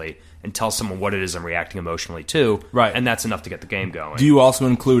emotionally and tell someone what it is I'm reacting emotionally to, right? And that's enough to get the game going. Do you also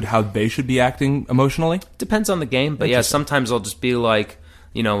include how they should be acting emotionally? Depends on the game, but yeah, sometimes I'll just be like,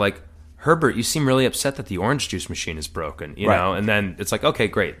 like, Herbert, you seem really upset that the orange juice machine is broken, you know? And then it's like, okay,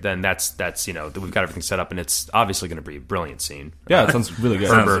 great. Then that's we've got everything set up, and it's obviously going to be a brilliant scene. Yeah, it sounds really good.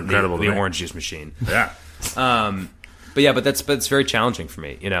 Herbert, incredible the orange juice machine. Yeah. But it's very challenging for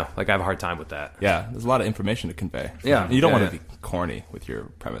me, Like, I have a hard time with that. Yeah, there's a lot of information to convey. Yeah. You don't want to be corny with your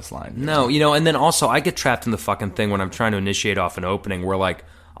premise line. No, and then also I get trapped in the fucking thing when I'm trying to initiate off an opening where, like,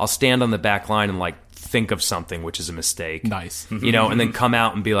 I'll stand on the back line and, like, think of something, which is a mistake. Nice. And then come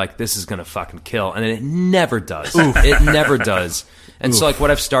out and be like, this is going to fucking kill. And then it never does. It never does. And so, like, what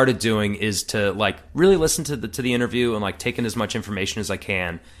I've started doing is to, like, really listen to the interview and, like, take in as much information as I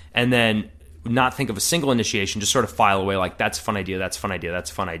can, and then not think of a single initiation, just sort of file away, like, that's a fun idea, that's a fun idea, that's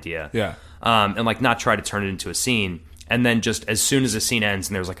a fun idea. Yeah. And, like, not try to turn it into a scene. And then just as soon as the scene ends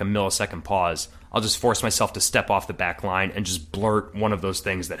and there's, like, a millisecond pause, I'll just force myself to step off the back line and just blurt one of those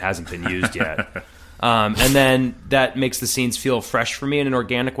things that hasn't been used yet. And then that makes the scenes feel fresh for me in an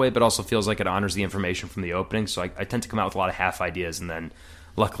organic way, but also feels like it honors the information from the opening. So I tend to come out with a lot of half ideas, and then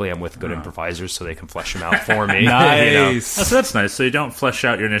luckily I'm with good improvisers so they can flesh them out for me. Nice. So that's nice. So you don't flesh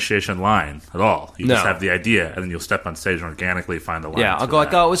out your initiation line at all. You just No. have the idea, and then you'll step on stage and organically find the line. Yeah, I'll to go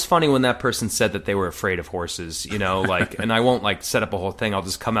like, that. oh, it was funny when that person said that they were afraid of horses, like, and I won't, like, set up a whole thing. I'll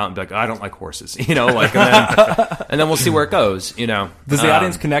just come out and be like, I don't like horses, like, and then we'll see where it goes, Does the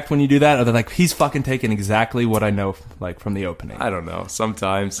audience connect when you do that? Or they're like, he's fucking taking exactly what I know, like, from the opening? I don't know.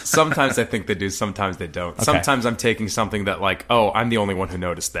 Sometimes I think they do. Sometimes they don't. Okay. Sometimes I'm taking something that, like, oh, I'm the only one who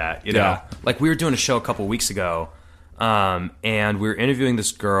noticed that. Yeah. Like, we were doing a show a couple weeks ago, and we were interviewing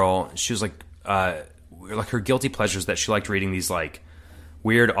this girl. She was like her guilty pleasures that she liked reading these, like,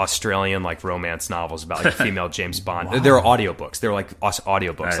 weird Australian, like, romance novels about, like, a female James Bond. Wow. They were audiobooks. They were like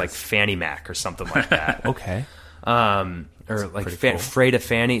audiobooks, Nice. like Fanny Mac or something like that. Okay. Or like Freda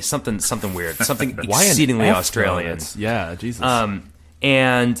Fanny, something weird, something Why an exceedingly F, though? Australian. Yeah, Jesus.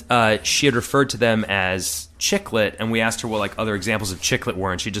 And she had referred to them as chicklit, and we asked her what, like, other examples of chicklit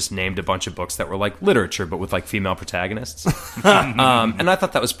were, and she just named a bunch of books that were like literature but with, like, female protagonists. And I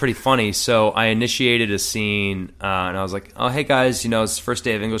thought that was pretty funny, so I initiated a scene, and I was like, oh, hey guys, it's the first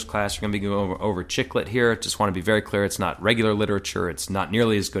day of English class, we're going to be going over chicklit here. Just want to be very clear, it's not regular literature, it's not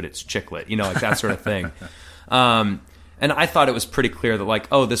nearly as good, it's chicklit, like that sort of thing. And I thought it was pretty clear that, like,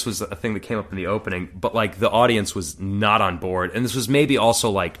 oh, this was a thing that came up in the opening, but, like, the audience was not on board. And this was maybe also,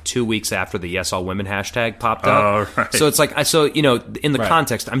 like, 2 weeks after the Yes All Women hashtag popped up. Oh, right. So it's like, in the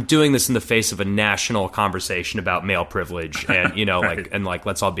context, I'm doing this in the face of a national conversation about male privilege and, like,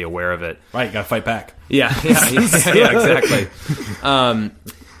 let's all be aware of it. Right, you gotta fight back. Yeah, exactly.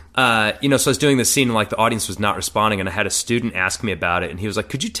 So I was doing this scene and, like, the audience was not responding, and I had a student ask me about it, and he was like,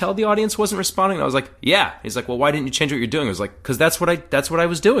 "Could you tell the audience wasn't responding?" And I was like, "Yeah." He's like, "Well, why didn't you change what you're doing?" I was like, "Because that's what I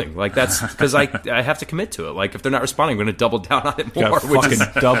was doing. Like, that's because I have to commit to it. Like, if they're not responding, I'm going to double down on it more." Gotta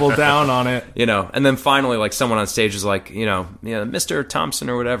fucking double down on it. And then finally, like, someone on stage is like, Mr. Thompson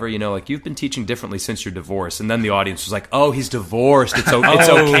or whatever, like, you've been teaching differently since your divorce. And then the audience was like, "Oh, he's divorced. It's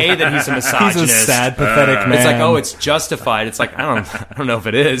okay that he's a misogynist. He's a sad, pathetic man." It's like, oh, it's justified. It's like, I don't know if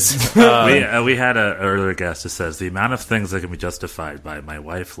it is. We had an earlier guest who says the amount of things that can be justified by "my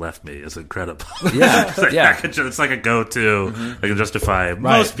wife left me" is incredible. Yeah, it's like a go-to. I can justify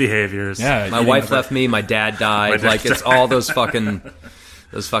most behaviors. Yeah, my wife left me. My dad died. It's all those fucking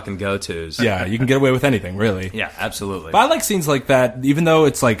go-tos. Yeah, you can get away with anything, really. Yeah, absolutely. But I like scenes like that, even though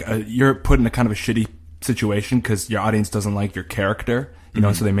it's like you're put in a kind of a shitty situation because your audience doesn't like your character,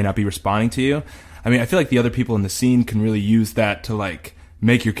 so they may not be responding to you. I mean, I feel like the other people in the scene can really use that to, like,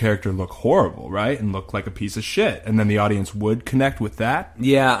 make your character look horrible, right? And look like a piece of shit. And then the audience would connect with that.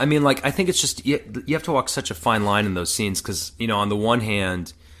 Yeah, I mean, like, I think it's just, you have to walk such a fine line in those scenes because, on the one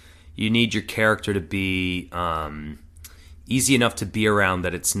hand, you need your character to be easy enough to be around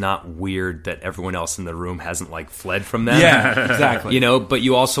that it's not weird that everyone else in the room hasn't, like, fled from them. Yeah, exactly. But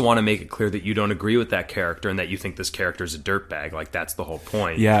you also want to make it clear that you don't agree with that character and that you think this character is a dirtbag. Like, that's the whole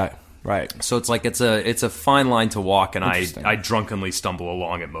point. Yeah. Right. So it's like it's a fine line to walk, and I drunkenly stumble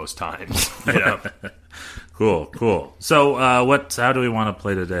along it most times. Cool. So how do we want to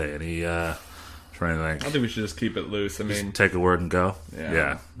play today? Any trying to think? I think we should just keep it loose. I mean, take a word and go.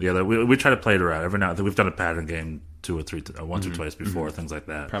 Yeah. We try to play it around every now. We've done a pattern game once or twice before, things like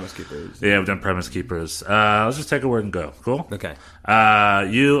that. Premise keepers. Yeah, we've done premise keepers. Let's just take a word and go. Cool. Okay.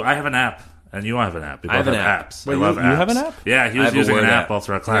 I have an app. And you have an app. I have an app. Apps. Wait, I love you apps. have an app? Yeah, he was using an app all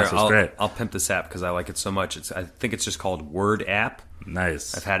throughout class. It was great. I'll pimp this app because I like it so much. I think it's just called Word App.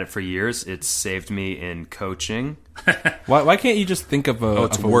 Nice. I've had it for years. It's saved me in coaching. Why can't you just think of a... Oh,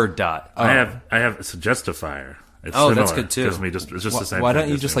 it's Word Dot. I have a Suggestify. It's similar. That's good too. It's just the same. Why don't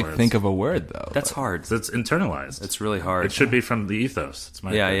you just like think of a word though? That's hard. It's internalized. It's really hard. It should be from the ethos. It's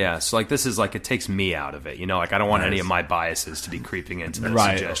my yeah. So like this is like it takes me out of it. Like I don't want any of my biases to be creeping into the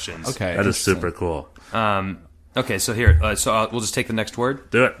suggestions. Okay, that is super cool. Okay, so here, we'll just take the next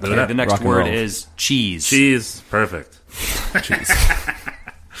word. Do it. Okay, the next word is cheese. Cheese. Perfect. Cheese.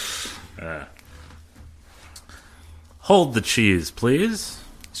 Hold the cheese, please.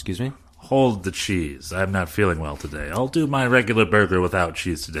 Excuse me? Hold the cheese. I'm not feeling well today. I'll do my regular burger without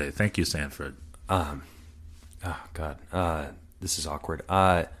cheese today. Thank you, Sanford. Oh, God. This is awkward.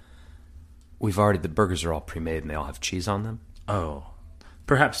 The burgers are all pre-made and they all have cheese on them. Oh.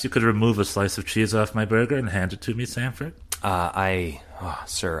 Perhaps you could remove a slice of cheese off my burger and hand it to me, Sanford?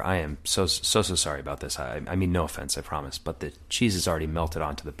 Sir, I am so sorry about this. I mean, no offense, I promise, but the cheese is already melted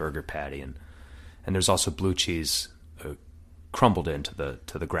onto the burger patty, and there's also blue cheese crumbled into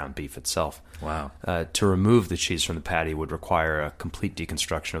the ground beef itself. Wow. To remove the cheese from the patty would require a complete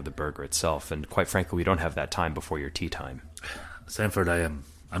deconstruction of the burger itself, and quite frankly, we don't have that time before your tea time. Sanford, I'm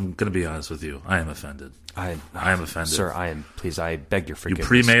going to be honest with you. I am offended. I am offended. Sir, I am. Please, I beg your forgiveness. You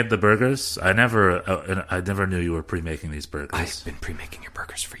pre-made the burgers? I never knew you were pre-making these burgers. I've been pre-making your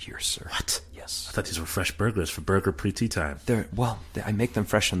burgers for years, sir. What? Yes. I thought these were fresh burgers for burger pre-tea time. I make them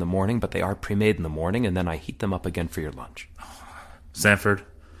fresh in the morning, but they are pre-made in the morning, and then I heat them up again for your lunch. Sanford?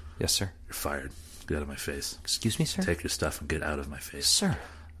 Yes, sir? You're fired. Get out of my face. Excuse me, sir? Take your stuff and get out of my face. Sir.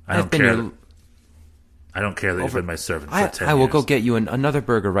 I don't care that you've been my servant for 10 years. I will go get you another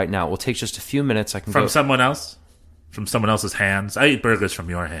burger right now. It will take just a few minutes. From someone else? From someone else's hands? I eat burgers from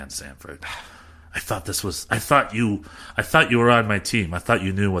your hands, Sanford. I thought you were on my team. I thought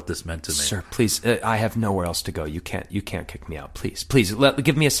you knew what this meant to me. Sir, please, I have nowhere else to go. You can't kick me out. Please,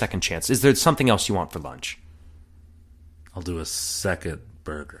 give me a second chance. Is there something else you want for lunch? I'll do a second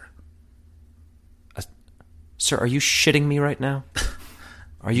burger. Sir, are you shitting me right now?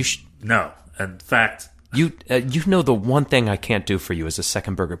 Are you? No. In fact, you know the one thing I can't do for you is a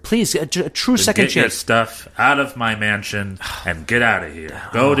second burger. Please, a true second chance. Get your stuff out of my mansion and get out of here.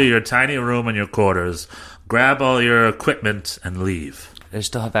 Go to your tiny room in your quarters, grab all your equipment, and leave. They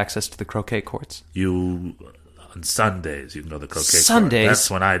still have access to the croquet courts? On Sundays, you can go to the croquet court. Sundays?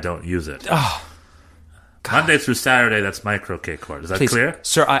 That's when I don't use it. Oh. Monday through Saturday, that's my croquet court. Is that Please, clear?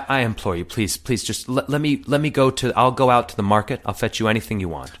 sir, I implore you, please, just let me go to. I'll go out to the market. I'll fetch you anything you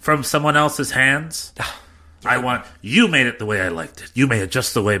want. From someone else's hands? You made it the way I liked it. You made it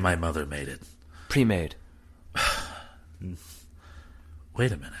just the way my mother made it. Pre-made.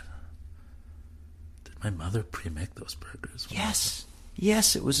 Wait a minute. Did my mother pre-make those burgers?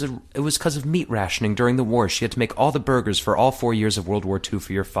 Yes, it was because of meat rationing during the war. She had to make all the burgers for all 4 years of World War II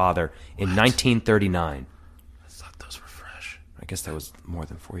for your father in 1939. I thought those were fresh. I guess that was more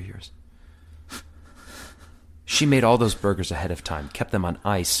than 4 years. She made all those burgers ahead of time, kept them on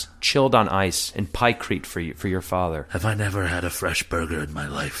ice, chilled on ice, in pykrete for your father. Have I never had a fresh burger in my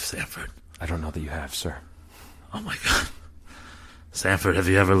life, Sanford? I don't know that you have, sir. Oh my God. Sanford, have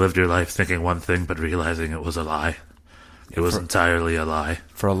you ever lived your life thinking one thing but realizing it was a lie? It was entirely a lie.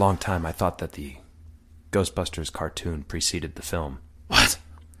 For a long time, I thought that the Ghostbusters cartoon preceded the film. What?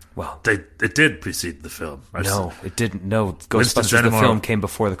 Well, it did precede the film. No, it didn't. No, Winston Ghostbusters the Zeddemore- film came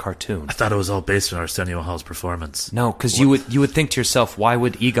before the cartoon. I thought it was all based on Arsenio Hall's performance. No, because you would think to yourself, why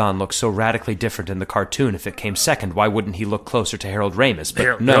would Egon look so radically different in the cartoon if it came second? Why wouldn't he look closer to Harold Ramis? But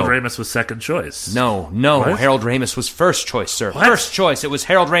Harold no, Ramis was second choice. no, What? Harold Ramis was first choice, sir. What? First choice. It was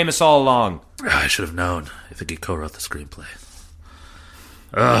Harold Ramis all along. I should have known. I think he co-wrote the screenplay.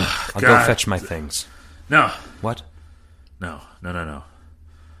 Ugh, I'll God. go fetch my things. No. What? No.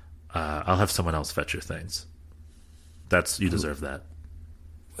 I'll have someone else fetch your things. You deserve that.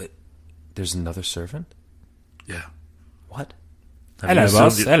 There's another servant? Yeah. What? Have you Hello, assumed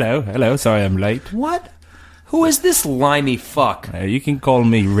boss. you- Hello. Sorry I'm late. What? Who is this limey fuck? You can call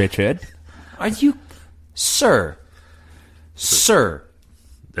me Richard. Are you... Sir.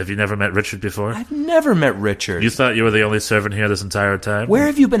 Have you never met Richard before? I've never met Richard. You thought you were the only servant here this entire time? Where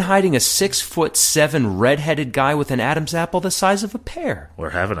have you been hiding a 6'7" red-headed guy with an Adam's apple the size of a pear?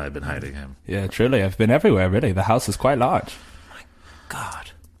 Where haven't I been hiding him? Yeah, truly, I've been everywhere, really. The house is quite large.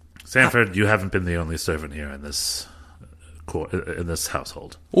 God. Sanford, you haven't been the only servant here in this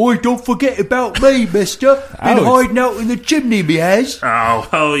household. Oi, don't forget about me, mister. Been Alex. hiding out in the chimney, me has.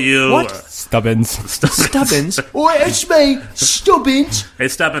 Oh, you... What? Stubbins. Stubbins? Oi, it's me, Stubbins. Hey,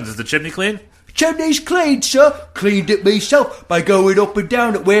 Stubbins, is the chimney clean? Chimney's cleaned, sir. Cleaned it myself by going up and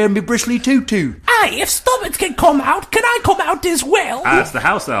down it wearing me bristly tutu. Hey, if Stubbins can come out, can I come out as well? It's the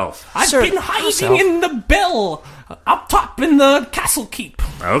house elf. I've Sir, been house hiding elf. in the bell, up top in the castle keep.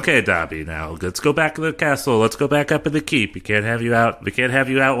 Okay, Dobby, now let's go back to the castle. Let's go back up in the keep. We can't have you out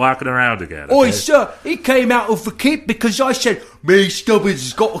walking around again. Oi, okay? sir, he came out of the keep because I said, me, Stubbins,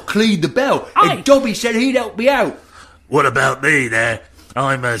 has got to clean the bell. Aye. And Dobby said he'd help me out. What about me there?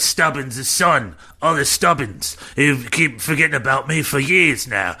 I'm Stubbins' son, Other Stubbins. You keep forgetting about me for years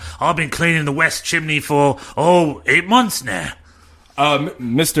now. I've been cleaning the west chimney for, 8 months now.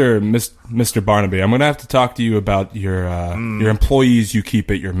 Mr. Barnaby, I'm going to have to talk to you about your employees you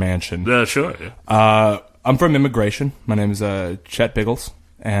keep at your mansion. Sure. Yeah. I'm from immigration. My name is Chet Biggles,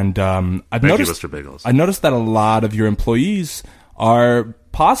 and I've Thank you, noticed Mr. Biggles. I noticed that a lot of your employees are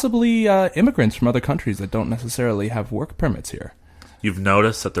possibly immigrants from other countries that don't necessarily have work permits here. You've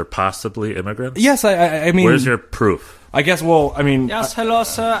noticed that they're possibly immigrants? Yes, I mean, Where's your proof? I guess. Well, I mean, Yes, hello,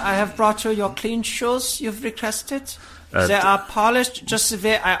 sir. I have brought you your clean shoes you've requested. They are polished just the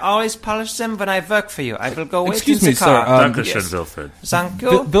way I always polish them when I work for you. I will go wait Excuse in me, the car. sir, Dankeschön, Wilfred. Thank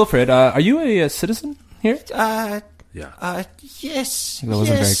you. Wilfred, are you a citizen here? Yeah. Yes. That wasn't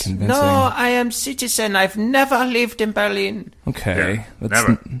very yes. convincing. No, I am citizen. I've never lived in Berlin. Okay, Yeah,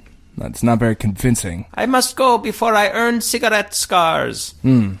 never. That's not very convincing. I must go before I earn cigarette scars.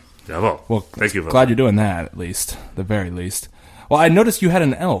 Yeah, well, Well, thank you, Wilfred. glad you're doing that, at least, the very least. Well, I noticed you had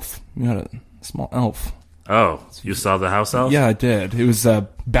an elf. You had a small elf. Oh, you saw the house elf? Yeah, I did. It was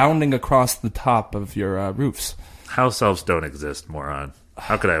bounding across the top of your roofs. House elves don't exist, moron.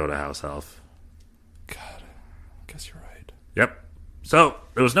 How could I own a house elf? God, I guess you're right. Yep. So,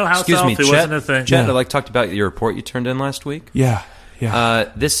 there was no house Excuse elf. me, It Chet. wasn't a thing. Chet, Yeah. I'd like to talk about your report you turned in last week. Yeah.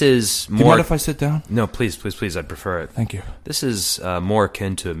 This is Do you more... mind if I sit down? No, please, I'd prefer it. Thank you. This is more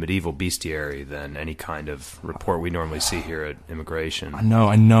akin to a medieval bestiary than any kind of report we normally see here at immigration. I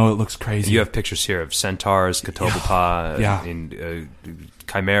know it looks crazy. You have pictures here of centaurs, Katobopa, Yeah. and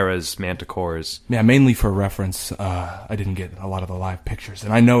chimeras, manticores. Yeah, mainly for reference. I didn't get a lot of the live pictures,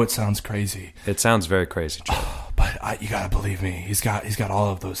 and I know it sounds crazy, It sounds very crazy, Chet. but you gotta believe me. He's got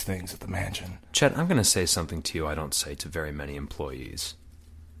all of those things at the mansion. Chet, I'm going to say something to you I don't say to very many employees.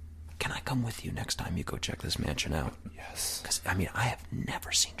 can I come with you next time you go check this mansion out? Yes. Because, I mean, I have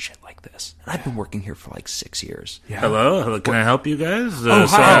never seen shit like this. And I've been working here for like 6 years. Yeah. Hello? Can I help you guys?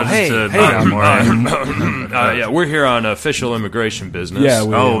 hi. Yeah, we're here on official immigration business. Yeah.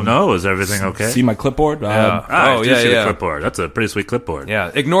 No, is everything okay? See my clipboard? I do see the clipboard. That's a pretty sweet clipboard.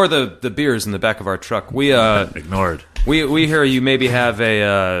 Yeah, ignore the beers in the back of our truck. We Ignored. we hear you maybe have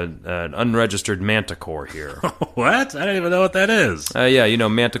an unregistered manticore here. What? I don't even know what that is. Yeah, you know,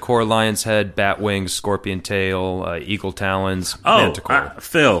 manticore, lion's head, bat wings, scorpion tail, eagle talons, manticore.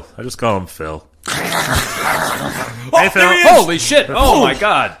 Phil. I just call him Phil. Hey, Phil. Holy shit! Oh my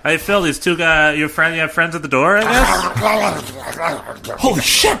god! Hey, Phil, these two guys, you have friends at the door, I guess? Holy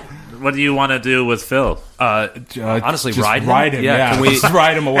shit! What do you want to do with Phil? Honestly, just ride him? Ride him, yeah. Can we Just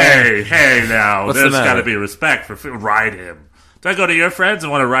ride him away. Hey, now. What's There's the matter? got to be respect for Phil. Ride him. Do I go to your friends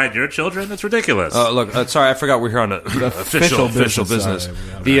and want to ride your children? That's ridiculous. Look, sorry, I forgot we're here on official business.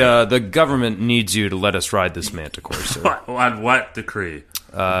 Sorry, The government needs you to let us ride this manticore, sir. On what decree?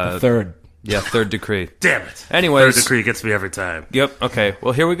 Third. Yeah, third decree. Damn it. Anyways. Third decree gets me every time. Yep. Okay.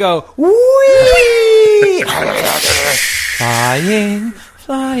 Well, here we go. Whee!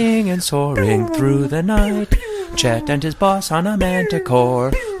 Flying and soaring through the night. Chet and his boss on a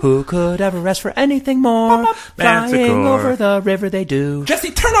manticore. Who could ever ask for anything more? Flying Manticore. over the river they do. Jesse,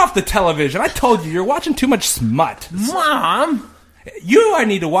 turn off the television. I told you, you're watching too much smut. Mom! You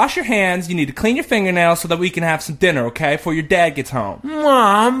need to wash your hands, you need to clean your fingernails so that we can have some dinner, okay, before your dad gets home.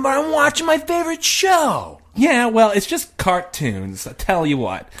 Mom, but I'm watching my favorite show. Yeah, well, it's just cartoons. I tell you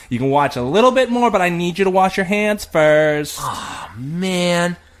what. You can watch a little bit more, but I need you to wash your hands first.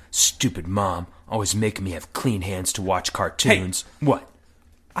 Man, stupid mom. Always making me have clean hands to watch cartoons. Hey. What?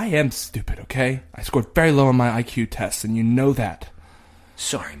 I am stupid, okay? I scored very low on my IQ test, and you know that.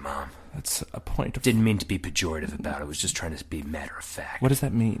 Sorry, Mom. That's a point of... Didn't mean to be pejorative about it. I was just trying to be matter of fact. What does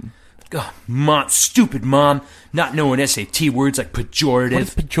that mean? Oh, Mom, stupid Mom. Not knowing SAT words like pejorative. What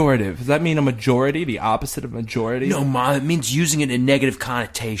is pejorative? Does that mean a majority, the opposite of majority? No, Mom, it means using it in a negative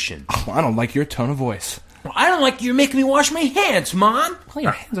connotation. Oh, I don't like your tone of voice. Well, I don't like you making me wash my hands, Mom. Well,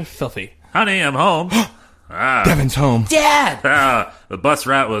 your hands are filthy. Honey, I'm home. Devin's home. Dad! The bus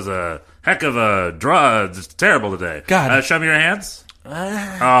route was a heck of a draw. It's terrible today. God. Show me your hands.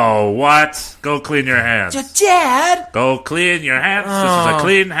 Oh, what? Go clean your hands. Dad! Go clean your hands. This is a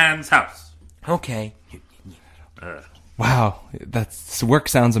clean hands house. Okay. Wow, that work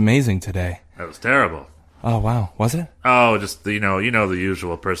sounds amazing today. That was terrible. Oh, wow. Was it? Oh, just, you know the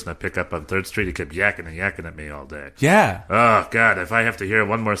usual person I pick up on 3rd Street. He kept yakking at me all day. Yeah. Oh, God, if I have to hear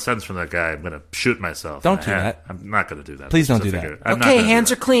one more sentence from that guy, I'm going to shoot myself. Don't do that. I'm not going to do that. Please don't Just do figure- that. I'm not Okay, gonna do hands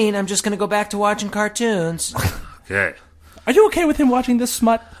that. are clean. I'm just gonna go back to watching cartoons. Okay. Are you okay with him watching this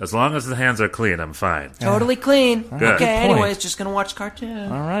smut? As long as the hands are clean, I'm fine. Totally clean. Good. Okay, Good point. anyways, just gonna watch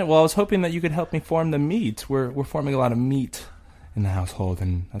cartoons. All right. Well, I was hoping that you could help me form the meat. We're forming a lot of meat in the household,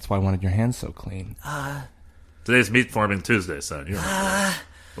 and that's why I wanted your hands so clean. Today's meat forming Tuesday, son. You know.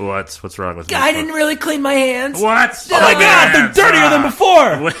 What's wrong with me? I didn't really clean my hands. What? Oh my God, they're dirtier than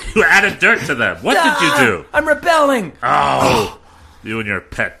before. You added dirt to them. What did you do? I'm rebelling. Oh, you and your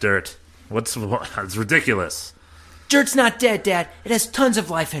pet dirt. It's ridiculous. Dirt's not dead, Dad. It has tons of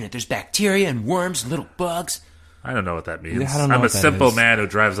life in it. There's bacteria and worms and little bugs. I don't know what that means. Yeah, I don't know I'm what a that simple is. man who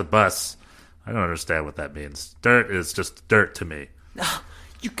drives a bus. I don't understand what that means. Dirt is just dirt to me.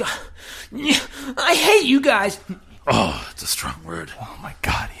 You guys, I hate you guys. Oh, it's a strong word. Oh my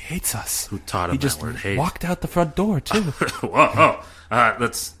God, he hates us. Who taught him He that just word, hate? walked out the front door too. Whoa,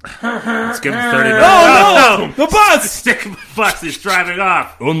 let's give him 30 minutes. Oh no, the bus! Stick him in the bus. He's driving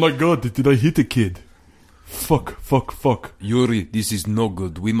off. Oh my God, did I hit a kid? Fuck. Yuri, this is no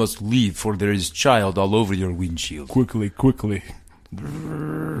good. We must leave, for there is child all over your windshield. Quickly.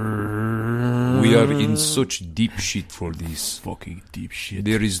 We are in such deep shit for this. Fucking deep shit.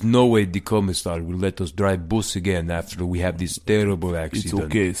 There is no way the commissar will let us drive bus again after we have this terrible It's accident.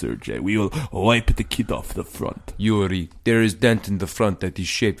 okay, Sergey. We will wipe the kid off the front. Yuri, there is dent in the front that is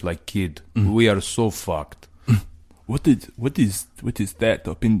shaped like kid. We are so fucked. What is that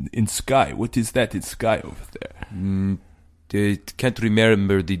up in sky? What is that in sky over there? I can't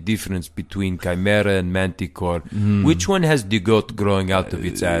remember the difference between chimera and manticore. Which one has the goat growing out of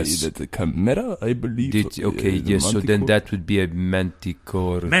its ass? That's a chimera, I believe. Okay, The yes, so then manticore. that would be a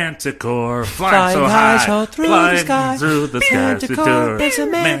manticore. Manticore, flying Flying so high, high, so through flying the sky. through the sky. Manticore, it's a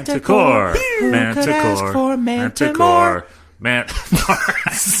manticore. Who could ask for Manticore,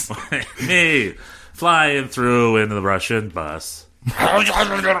 me flying through in the Russian bus.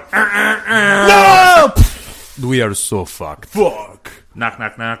 We are so fucked. Fuck. Knock,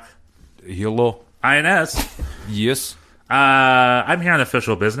 knock, knock. Hello? INS. Yes? I'm here on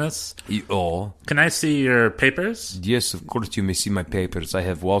official business. Oh, Can I see your papers? yes, of course you may see my papers. I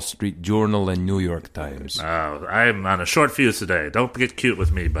have Wall Street Journal and New York Times. Oh, I'm on a short fuse today. Don't get cute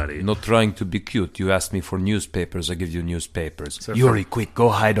with me, buddy. Not trying to be cute. You asked me for newspapers. I give you newspapers. Yuri, quick, go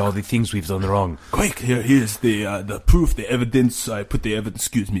hide all the things we've done wrong. Quick, here's the proof, the evidence. I put the evidence,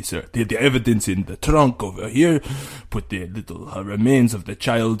 excuse me, sir. The evidence in the trunk over here. Put the little remains of the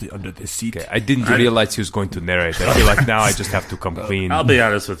child under the seat. Okay, I didn't realize he was going to narrate. I feel like now I just have to come clean. I'll be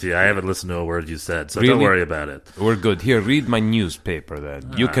honest with you. I haven't listened to a word you said, so don't Really? worry about it. We're good. Here, read my newspaper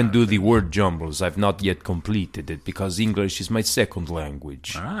then. You can do the word jumbles. I've not yet completed it because English is my second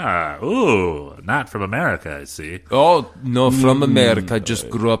language. Not from America, I see. Oh, no, from America. I just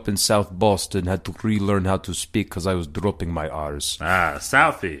grew up in South Boston. Had to relearn how to speak because I was dropping my R's.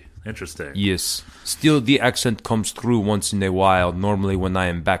 Southie. Interesting. Yes. Still, the accent comes through once in a while, normally when I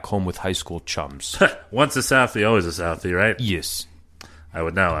am back home with high school chums. Once a Southie, always a Southie, right? Yes. I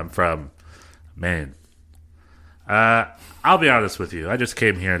would know. I'm from Maine. I'll be honest with you. I just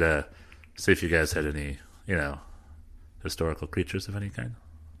came here to see if you guys had any, historical creatures of any kind.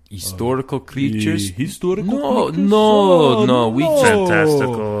 Historical creatures? Historical creatures? No. We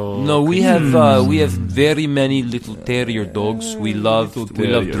Fantastical. No, we have very many little terrier dogs. We love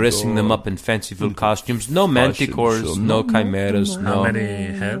dressing them up in fanciful costumes. No manticores, no chimeras, How no.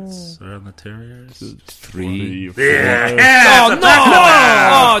 many heads are on the terriers? 3. Yeah. Oh no!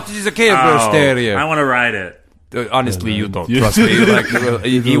 Oh, this is a Cairburst terrier. I want to ride it. Honestly, you don't trust me. Like,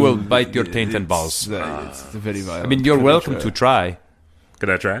 he will bite your taint and balls. It's very violent. I mean, you're welcome to try. Can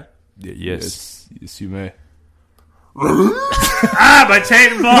I try? Yes. Yes, you may. My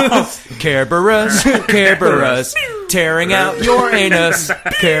taint and balls. Kerberos, tearing out your anus.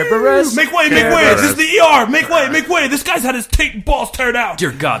 Kerberos. Make way! This is the ER! Make way! This guy's had his taint and balls teared out!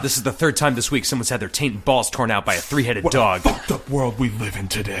 Dear God, this is the third time this week someone's had their taint and balls torn out by a three-headed dog. Fucked up world we live in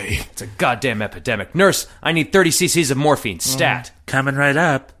today. It's a goddamn epidemic. Nurse, I need 30 cc's of morphine. Stat. Coming right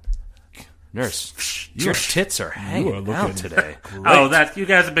up. Nurse, your tits are hanging out today. Oh, that you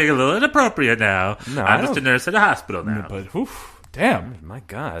guys are being a little inappropriate now. No, I'm I just a don't- nurse at a hospital now. But, damn. My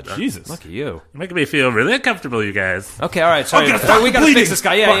God. Jesus. Look at you. You're making me feel really uncomfortable, you guys. Okay, all right. Sorry. Okay, We gotta bleeding. fix this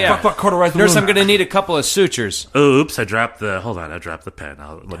guy. Yeah. Fuck, cauterize the Nurse, wound. I'm gonna need a couple of sutures. Oops, I dropped the pen.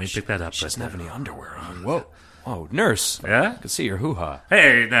 Let me pick that up. She doesn't have any underwear on. Whoa. Oh, nurse. Yeah? I can see your hoo-ha.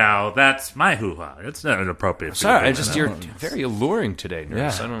 Hey, now, that's my hoo-ha. It's not inappropriate. for you Sorry, to do you're that. very alluring today,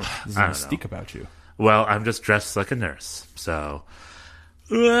 nurse. Yeah. I don't... There's I a don't mystique about you. Well, I'm just dressed like a nurse, so...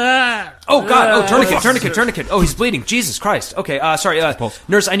 Oh, God. Oh, tourniquet. Oh, he's bleeding. Jesus Christ. Okay, sorry.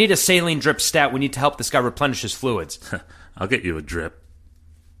 Nurse, I need a saline drip stat. We need to help this guy replenish his fluids. I'll get you a drip.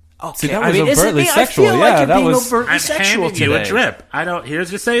 Okay, See, that was overtly isn't me? sexual. I feel Yeah, like you're that being was- overtly I'm sexual handing today. you a drip.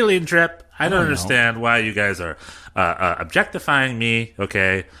 Here's your saline drip. I don't understand why you guys are objectifying me,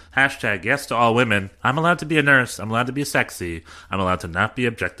 okay? Hashtag yes to all women. I'm allowed to be a nurse. I'm allowed to be sexy. I'm allowed to not be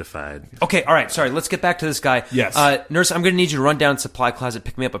objectified. Okay, all right. Sorry, let's get back to this guy. Yes. Nurse, I'm going to need you to run down to supply closet,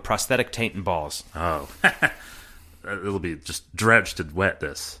 pick me up a prosthetic taint and balls. Oh. It'll be just drenched in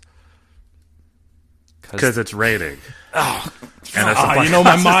wetness. Because it's raining. Oh. And a supply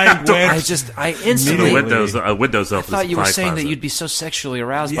my mind went. I instantly... a Windows I thought you were saying that you'd be so sexually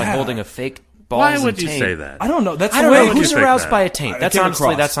aroused by Yeah. holding a fake balls Why and would you taint. say that? I don't know. That's I the don't way. know would you who's think aroused that? by a taint. I That's came honestly,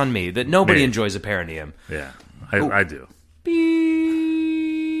 across. that's on me. That nobody Me. enjoys a perineum. Yeah, I do.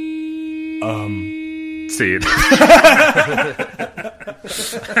 Scene.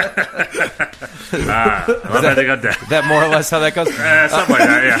 I'm ready to go down. That more or less how that goes? Something like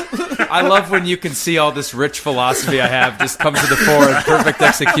that, yeah. I love when you can see all this rich philosophy I have just come to the fore in perfect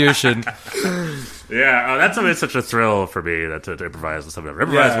execution. Yeah, that's always such a thrill for me to improvise with somebody I've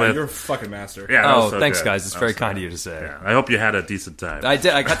improvised with. you're a fucking master. Yeah, that was Oh, so thanks, good. guys. It's That very was so kind of good. you to say. Yeah, I hope you had a decent time. I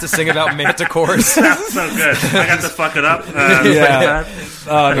did. I got to sing about manticores. That's so good. I got to fuck it up. Yeah.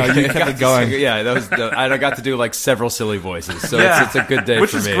 Oh no, you I got kept to it going. sing- yeah, that was. I got to do like several silly voices, so Yeah. it's a good day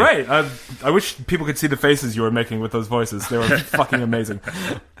Which for is me. great. I wish people could see the faces you were making with those voices. They were fucking amazing.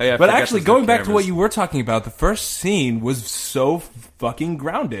 Hey, I But forgot actually, those going were back to what cameras. you were talking about, the first scene was so fucking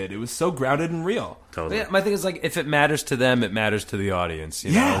grounded. It was so grounded and real. Totally. Yeah, my thing is like, if it matters to them, it matters to the audience.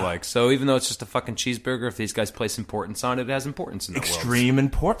 You Yeah. know, like so. Even though it's just a fucking cheeseburger, if these guys place importance on it, it has importance in the world. Extreme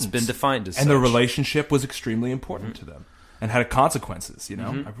importance. It's been defined as and the such. relationship was extremely important to them and had consequences. You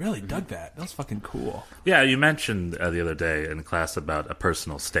know, I really dug that. That was fucking cool. Yeah, you mentioned the other day in class about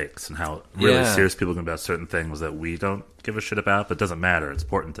personal stakes and how really Yeah. serious people can be about certain things that we don't give a shit about, but it doesn't matter. It's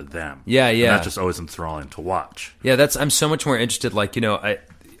important to them. Yeah, And yeah. that's just always enthralling to watch. Yeah, I'm so much more interested. Like, you know, I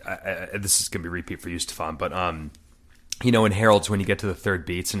this is gonna be a repeat for you, Stefan, but you know, in Harold's when you get to the third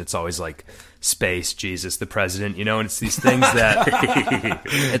beats and it's always like space, Jesus, the president, you know, and it's these things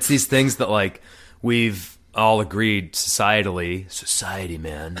that like we've all agreed society,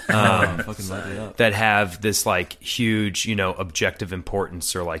 man, that have this like huge, you know, objective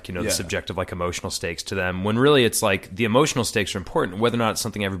importance or like, you know, the subjective like emotional stakes to them, when really it's like the emotional stakes are important. Whether or not it's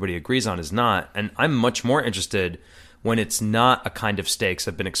something everybody agrees on is not. And I'm much more interested when it's not a kind of stakes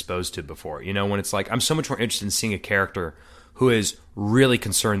I've been exposed to before. You know, when it's like I'm so much more interested in seeing a character who is really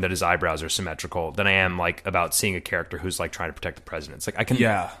concerned that his eyebrows are symmetrical than I am like about seeing a character who's like trying to protect the president. It's like I can,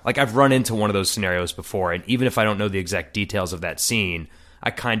 like I've run into one of those scenarios before, and even if I don't know the exact details of that scene,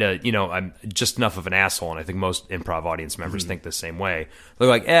 I kind of, you know, I'm just enough of an asshole, and I think most improv audience members think the same way. They're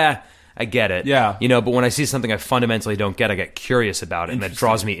like, I get it. Yeah. You know, but when I see something I fundamentally don't get, I get curious about it, and that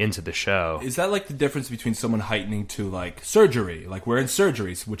draws me into the show. Is that like the difference between someone heightening to like surgery? Like we're in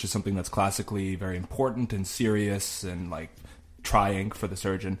surgeries, which is something that's classically very important and serious and like trying for the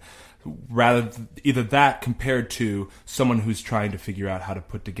surgeon, rather either that compared to someone who's trying to figure out how to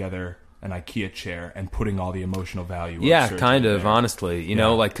put together an IKEA chair and putting all the emotional value of kind of there. Honestly, you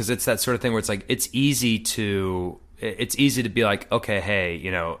know, like because it's that sort of thing where it's like it's easy to be like, okay, hey,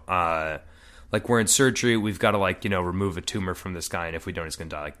 you know, like we're in surgery, we've got to like, you know, remove a tumor from this guy, and if we don't, he's going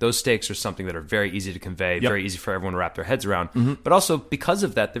to die. Like those stakes are something that are very easy to convey, very easy for everyone to wrap their heads around. But also because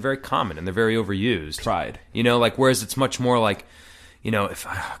of that, they're very common and they're very overused. Tried. You know, like whereas it's much more like, you know, if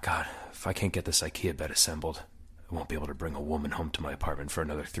I can't get this IKEA bed assembled, I won't be able to bring a woman home to my apartment for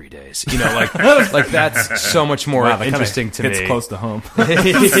another 3 days. You know, like that's so much more interesting to me. It's close to home.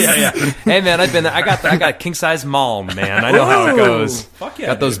 yeah. Hey man, I got king size mall, man. I know how it goes. Fuck yeah,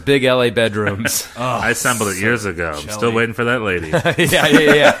 got those big LA bedrooms. I assembled it years ago. I'm still waiting for that lady.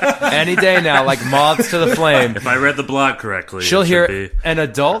 yeah. Any day now, like moths to the flame. If I read the blog correctly, she'll hear an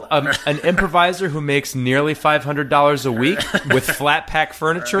adult, an improviser who makes nearly $500 a week with flat pack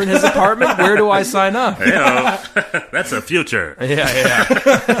furniture in his apartment. Where do I sign up? That's the future. Yeah.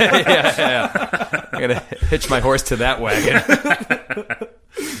 I'm gonna hitch my horse to that wagon.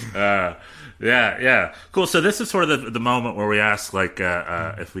 Yeah. Cool. So this is sort of the moment where we ask, like,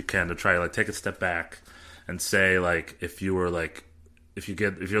 if we can, to try to like take a step back and say, like, if you're like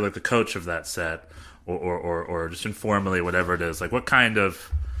the coach of that set, or just informally, whatever it is, like, what kind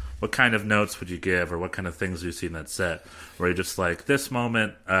of notes would you give, or what kind of things do you see in that set where you're just like, this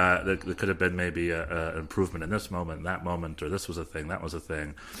moment, there could have been maybe an improvement in this moment, that moment, or this was a thing, that was a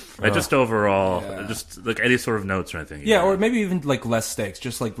thing. Like just overall, just like any sort of notes or anything. Yeah, or maybe even like less stakes,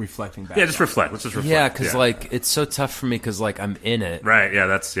 just like reflecting back. Yeah, just reflect. Let's just reflect. Yeah, because like it's so tough for me because like I'm in it. Right.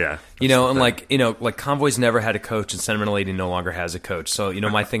 Yeah. You know, and like, you know, like Convoy's never had a coach, and Sentimental Lady no longer has a coach. So, you know,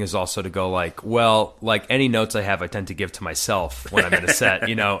 my thing is also to go like, well, like any notes I have, I tend to give to myself when I'm in a set,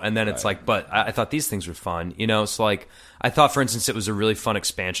 you know, and then it's like, but I thought these things were fun, you know. So like, I thought, for instance, it was a really fun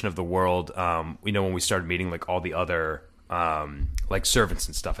expansion of the world. You know, when we started meeting like all the other like servants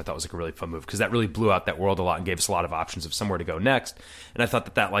and stuff, I thought it was like a really fun move because that really blew out that world a lot and gave us a lot of options of somewhere to go next. And I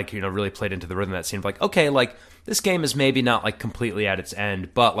thought that like, you know, really played into the rhythm of that scene of like, okay, like this game is maybe not like completely at its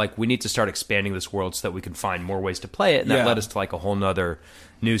end, but like we need to start expanding this world so that we can find more ways to play it. And that led us to like a whole nother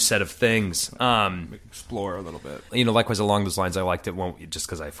new set of things. Explore a little bit. You know, likewise along those lines, I liked it just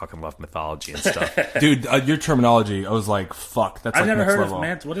because I fucking love mythology and stuff. Dude, your terminology, I was like, fuck, that's I've like never next heard level.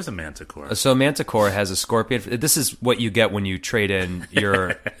 of what is a manticore? So Manticore has a scorpion. This is what you get when you trade in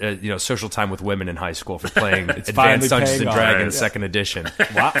your you know, social time with women in high school for playing Advanced Dungeons and Dragons 2nd edition.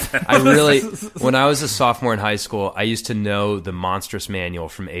 Wow. I really, when I was a sophomore in high school, I used to know the monstrous manual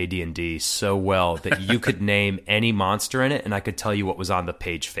from AD&D so well that you could name any monster in it, and I could tell you what was on the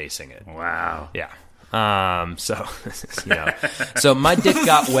page facing it. Wow. Yeah. So you know, so my dick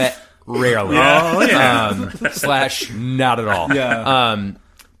got wet rarely. / not at all. Yeah.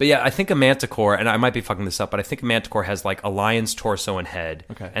 But yeah, I think a manticore, and I might be fucking this up, but I think a manticore has like a lion's torso and head,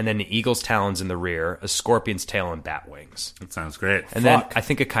 and then an eagle's talons in the rear, a scorpion's tail, and bat wings. That sounds great. And then I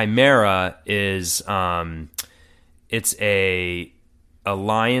think a chimera is it's a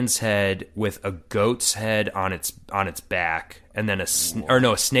lion's head with a goat's head on its back, and then a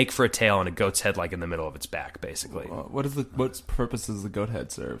snake for a tail and a goat's head like in the middle of its back, basically. What purpose does the goat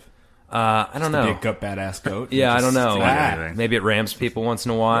head serve? I don't know. To be a badass goat. Yeah, I don't know. Anything. Maybe it rams people once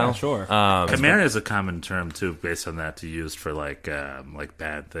in a while. Yeah, sure. Chimera is a common term too, based on that, to use for like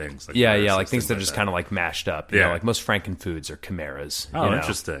bad things. Like Like things that are just kind of like mashed up. You know, like most Frankenfoods are chimeras. Oh, you know?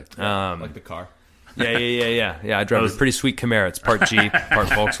 interesting. Like the car. Yeah. I drive a pretty sweet Chimera. It's part Jeep, part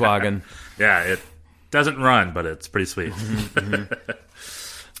Volkswagen. Yeah, it doesn't run, but it's pretty sweet.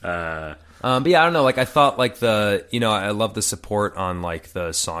 But yeah, I don't know. Like I thought, like I love the support on like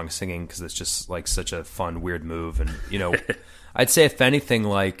the song singing because it's just like such a fun, weird move, and I'd say if anything,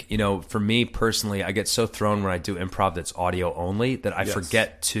 like for me personally, I get so thrown when I do improv that's audio only that I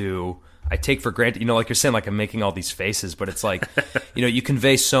forget to. I take for granted, like you're saying, like I'm making all these faces, but it's like, you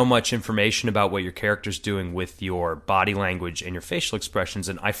convey so much information about what your character's doing with your body language and your facial expressions,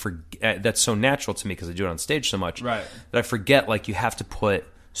 and I forget that's so natural to me because I do it on stage so much, right? That I forget like you have to put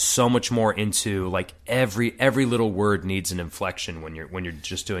so much more into like every little word needs an inflection when you're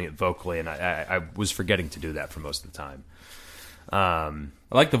just doing it vocally, and I was forgetting to do that for most of the time.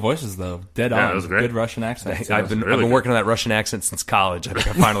 I like the voices though. Dead on. It was great. Good Russian accent. I've been working on that Russian accent since college. I think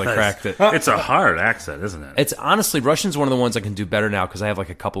I finally cracked it. It's a hard accent, isn't it? It's honestly, Russian's one of the ones I can do better now because I have like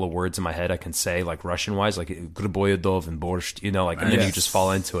a couple of words in my head I can say like Russian wise, like Griboyedov and Borscht, and then you just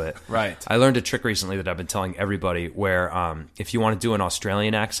fall into it. Right. I learned a trick recently that I've been telling everybody where if you want to do an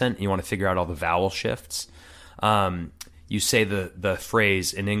Australian accent and you want to figure out all the vowel shifts, you say the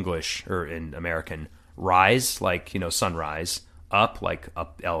phrase in English or in American, rise, like, sunrise, up, like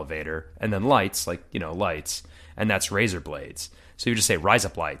up elevator, and then lights, like, lights, and that's razor blades. So you just say rise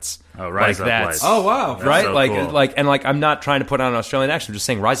up lights. Oh, rise up lights. Oh, wow. That's right? so like, cool. like I'm not trying to put on an Australian accent. I'm just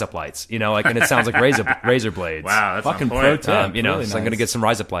saying rise up lights, and it sounds like razor blades. Wow, that's Fucking on pro point. tip. Really So I'm going to get some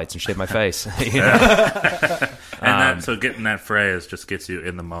rise up lights and shave my face. And so getting that phrase just gets you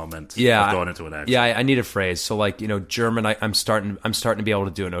in the moment. Yeah, of going into an accent. Yeah, I need a phrase. So like German, I'm starting to be able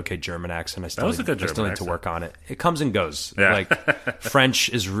to do an okay German accent. I still was a good I still German need to accent. work on it. It comes and goes. Yeah. Like French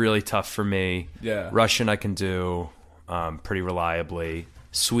is really tough for me. Yeah. Russian I can do pretty reliably.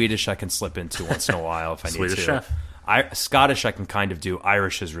 Swedish I can slip into once in a while if I need Swedish to. chef. Scottish I can kind of do.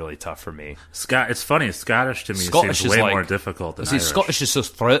 Irish is really tough for me. It's funny. Scottish to me Scottish seems is way like- more difficult than See, Irish. Scottish is so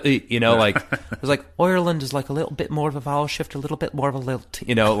threaty, like it's like Ireland is like a little bit more of a vowel shift, a little bit more of a lilt,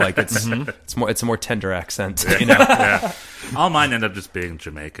 like it's it's a more tender accent, Yeah. All mine end up just being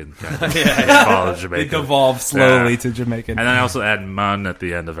Jamaican. Kind of. Follow It Jamaican. devolved slowly Yeah. to Jamaican. And then I also add mun at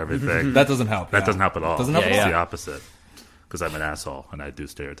the end of everything. that doesn't help. That doesn't help at all. Doesn't help Yeah, at It's all. the opposite. Because I'm an asshole and I do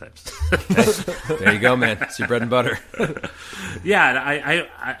stereotypes. There you go, man. It's your bread and butter.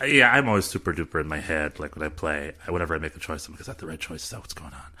 Yeah, I'm always super duper in my head. Like when I play, whenever I make a choice, I'm like, is that the right choice? Is that what's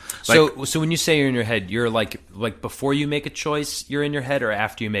going on? Like, So when you say you're in your head, you're like before you make a choice, you're in your head, or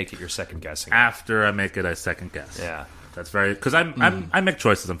after you make it, you're second guessing. after I make it, I second guess. Yeah. That's very because I make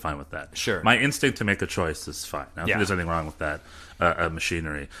choices. I'm fine with that. Sure. My instinct to make a choice is fine. I don't Yeah. think there's anything wrong with that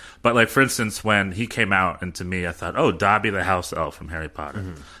machinery. But like for instance, when he came out, and to me, I thought, oh, Dobby the house elf from Harry Potter.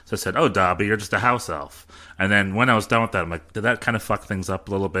 So I said, oh, Dobby, you're just a house elf. And then when I was done with that, I'm like, did that kind of fuck things up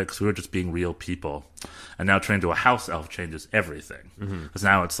a little bit? Because we were just being real people, and now turning to a house elf changes everything. Because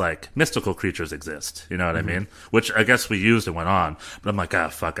now it's like mystical creatures exist. You know what I mean? Which I guess we used and went on. But I'm like,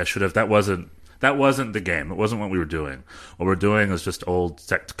 fuck, I should have. That wasn't the game. It wasn't what we were doing. What we're doing is just old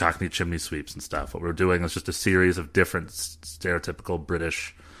Cockney chimney sweeps and stuff. What we're doing is just a series of different stereotypical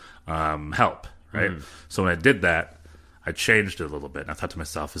British help, right? So when I did that, I changed it a little bit. And I thought to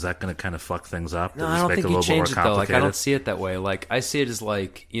myself, is that going to kind of fuck things up? No, Or I just don't make think it a you little bit more change it though. Like I complicated? don't see it that way. Like I see it as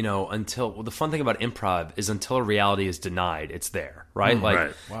like the fun thing about improv is until a reality is denied, it's there, right? Like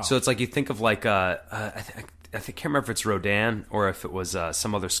right. Wow. so it's like you think of like I can't remember if it's Rodin or if it was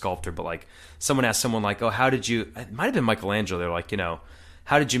some other sculptor, but like someone asked someone like, oh, how did you? It might have been Michelangelo. They're like,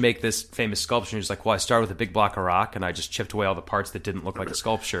 how did you make this famous sculpture? And he's like, well, I started with a big block of rock and I just chipped away all the parts that didn't look like a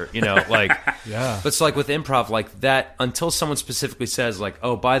sculpture, like, Yeah. But it's like with improv, like that, until someone specifically says like,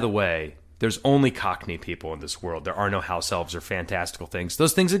 oh, by the way, there's only Cockney people in this world. There are no house elves or fantastical things.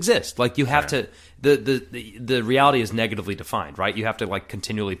 Those things exist. Like you have to, the reality is negatively defined, right? You have to like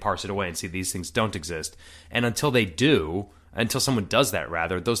continually parse it away and see these things don't exist. And until they do, until someone does that,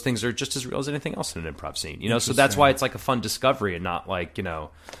 rather, those things are just as real as anything else in an improv scene. So that's why it's like a fun discovery and not like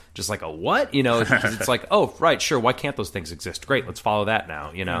just like a what? It's like, oh, right, sure. Why can't those things exist? Great, let's follow that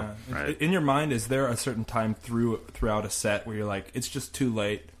now. Right. In your mind, is there a certain time throughout a set where you're like, it's just too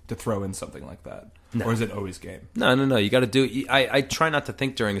late to throw in something like that? No. Or is it always game? No. You got to do. I try not to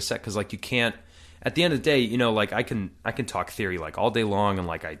think during a set because like you can't. At the end of the day, like I can talk theory like all day long and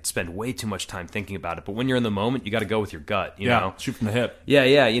like I spend way too much time thinking about it. But when you're in the moment, you got to go with your gut. You know, shoot from the hip. Yeah,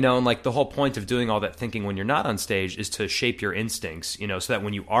 and like the whole point of doing all that thinking when you're not on stage is to shape your instincts. So that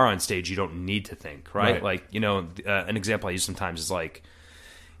when you are on stage, you don't need to think, right? Like an example I use sometimes is like.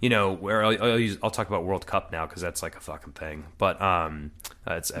 Where I'll talk about World Cup now because that's like a fucking thing. But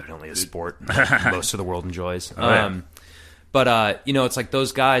it's evidently a sport most of the world enjoys. But it's like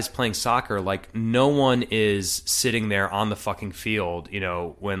those guys playing soccer. Like no one is sitting there on the fucking field.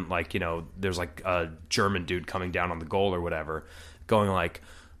 When like there's like a German dude coming down on the goal or whatever, going like,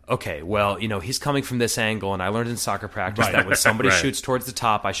 okay, well, he's coming from this angle, and I learned in soccer practice that when somebody Right. shoots towards the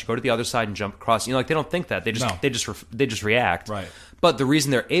top, I should go to the other side and jump across. They don't think that. They just react. Right. But the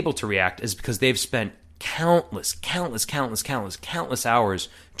reason they're able to react is because they've spent countless hours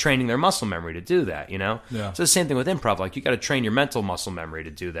training their muscle memory to do that, Yeah. So the same thing with improv. Like, you got to train your mental muscle memory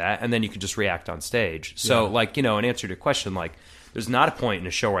to do that, and then you can just react on stage. So, in answer to your question, like, there's not a point in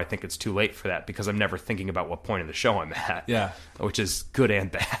a show where I think it's too late for that, because I'm never thinking about what point of the show I'm at. Yeah. Which is good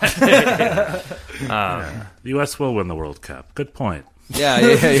and bad. The U.S. will win the World Cup. Good point. Yeah.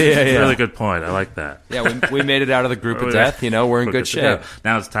 Really good point. I like that. Yeah, we made it out of the group of death. We're in good shape.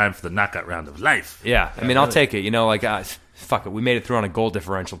 Now it's time for the knockout round of life. Yeah, I mean, I'll take it. Fuck it. We made it through on a goal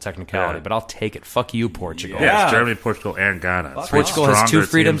differential technicality, but I'll take it. Fuck you, Portugal. Yeah, it's Germany, Portugal, and Ghana. It's Portugal has 2 stronger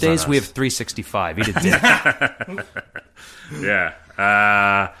freedom teams than days. us. We have 365. Eat a dick.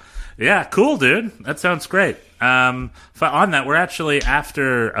 Yeah. Yeah, cool, dude. That sounds great. On that, we're actually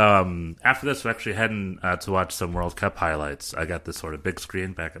after this, we're actually heading to watch some World Cup highlights. I got this sort of big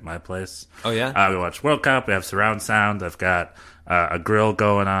screen back at my place. Oh, yeah? We watch World Cup. We have surround sound. I've got a grill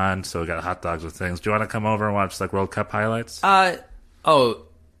going on, so we got hot dogs and things. Do you want to come over and watch like World Cup highlights? That's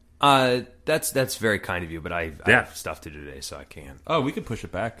very kind of you, but I have stuff to do today, so I can't. Oh, we could push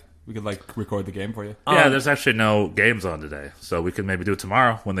it back. We could record the game for you. Yeah, there's actually no games on today, so we can maybe do it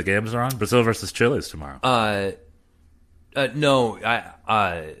tomorrow when the games are on. Brazil versus Chile is tomorrow. No,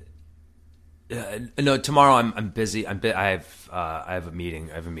 no. Tomorrow I'm busy. I have a meeting.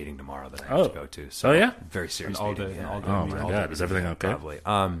 I have a meeting tomorrow that I have to go to. So yeah? Very serious All meeting. day. Yeah. All day. Oh my God, is everything okay? Probably.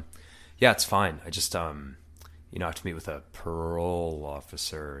 Yeah, it's fine. I just I have to meet with a parole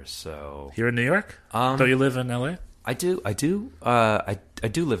officer. So Here in New York? Don't you live in LA? I do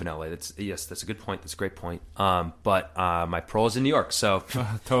live in LA. That's a good point. That's a great point. But my parole is in New York, so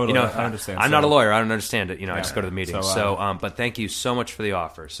Totally, I understand. I'm not a lawyer. I don't understand it. I just go to the meeting. So, But thank you so much for the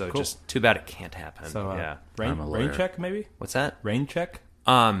offer. So just too bad it can't happen. So, yeah. I'm a lawyer. rain check, maybe? What's that? Rain check?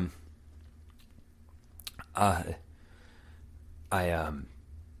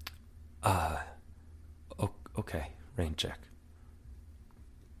 Okay, rain check.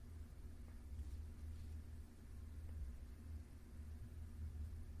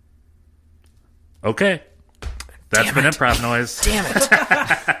 Okay. That's been improv noise. Damn it.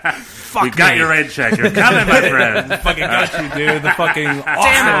 We got your rain check. You're coming, my friend. Fucking got you, dude. The fucking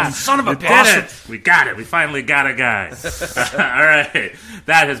Damn it, son of a We did bitch. it. We got it. We finally got a guy. All right.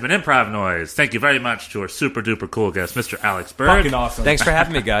 That has been Improv Noise. Thank you very much to our super duper cool guest, Mr. Alex Berg. fucking awesome. Thanks for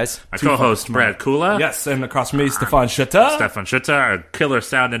having me, guys. Our co-host, Brad Kula. Yes, and across from me, Stefan Schutter. Stefan Schutter, our killer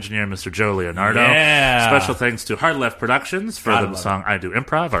sound engineer, Mr. Joe Leonardo. Yeah. Special thanks to Hard Left Productions for the song I Do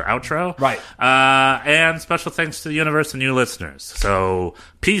Improv, our outro. Right. And special thanks to the universe and you listeners. So,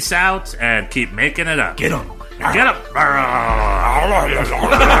 peace out and keep making it up. Get 'em. Get 'em.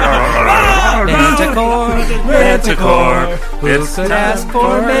 Manticore. It's could time ask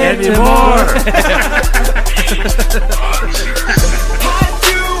for any Manticore? more. I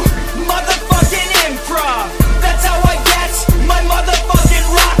do motherfucking improv. That's how I get my motherfucking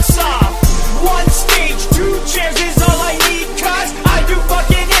rocks off. One stage, 2 chairs is all I need, 'cause I do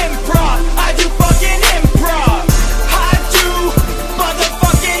fucking improv. I do fucking improv. I do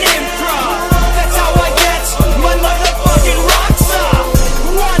motherfucking improv. That's how I get my motherfucking rocks off.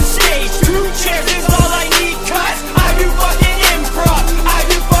 One stage, 2 chairs is all I need, 'cause I do fucking improv. I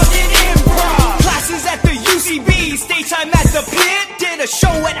do fucking improv. Classes at the UCB, stage time at the pit. Did a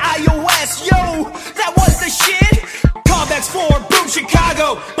show at iOS, yo, that was the shit. Callbacks for Boom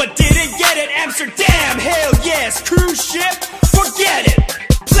Chicago, but didn't get it. Amsterdam, hell yes. Cruise ship, forget it.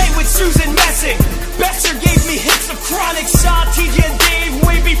 Play with Susan Messing. Besser gave me hits of Chronic. Saw TJ and Dave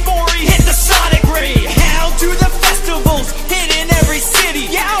way before he hit the Sonic ray. Hell to the festivals, hit in every city.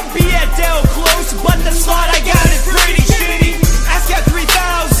 Yeah, I'll be at Del Close, but the slot I got is pretty shitty. Ask at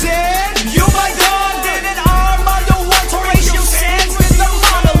 3000. You my dog did an Armando one Horatio Sands with the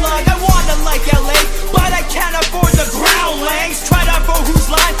monologue. I wanna like LA, but I can't afford the ground legs. Tried out for whose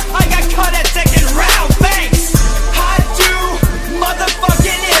line, I got cut at second round. Thanks. I do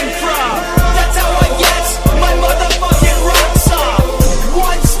motherfucking improv. That's how I get my motherfucking rocks off.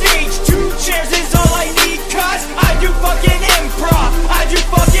 One stage, 2 chairs is all I need, 'cause I do fucking improv. I do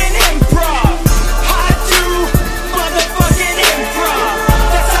fucking improv. I do motherfucking improv.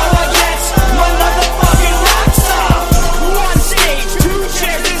 That's how I get my motherfucking rocks off. One stage, 2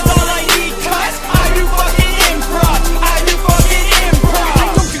 chairs is all I need, 'cause I do fucking improv. I do fucking improv. I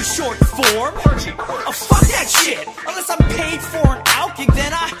don't do short form. Oh, fuck that shit. Unless I'm paid for an out gig,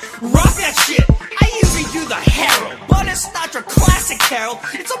 then I rock that shit. I usually do the Herald, but it's not your classic Herald.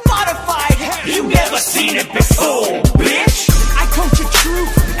 It's a modified Herald. You never seen it before, bitch. I coach a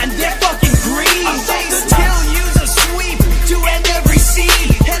truth and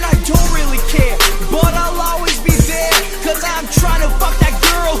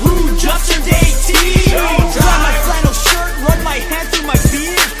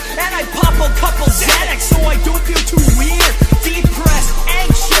feel too weird, depressed,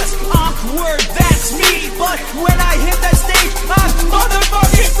 anxious, awkward, that's me. But when I hit that stage, I'm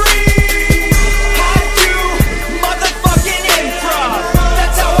motherfucking free. I do motherfucking improv.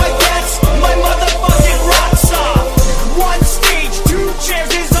 That's how I get my motherfucking rocks off. One stage, two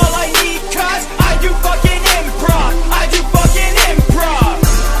chairs is all I need, cause I do fucking improv. I do fucking improv.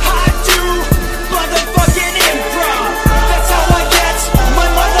 I do motherfucking improv. That's how I get my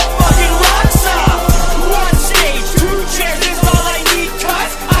motherfucking rocks off. One stage, two chairs is all I need,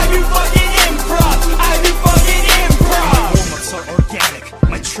 cause I do fucking improv. I do fucking improv. My warm-ups are organic.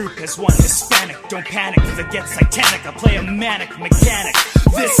 My troupe has one Hispanic. Don't panic, cause it gets satanic. I play a manic mechanic.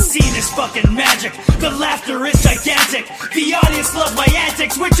 This scene is fucking magic. The laughter is gigantic. The audience loves my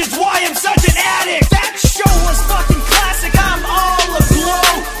antics, which is why I'm such an addict.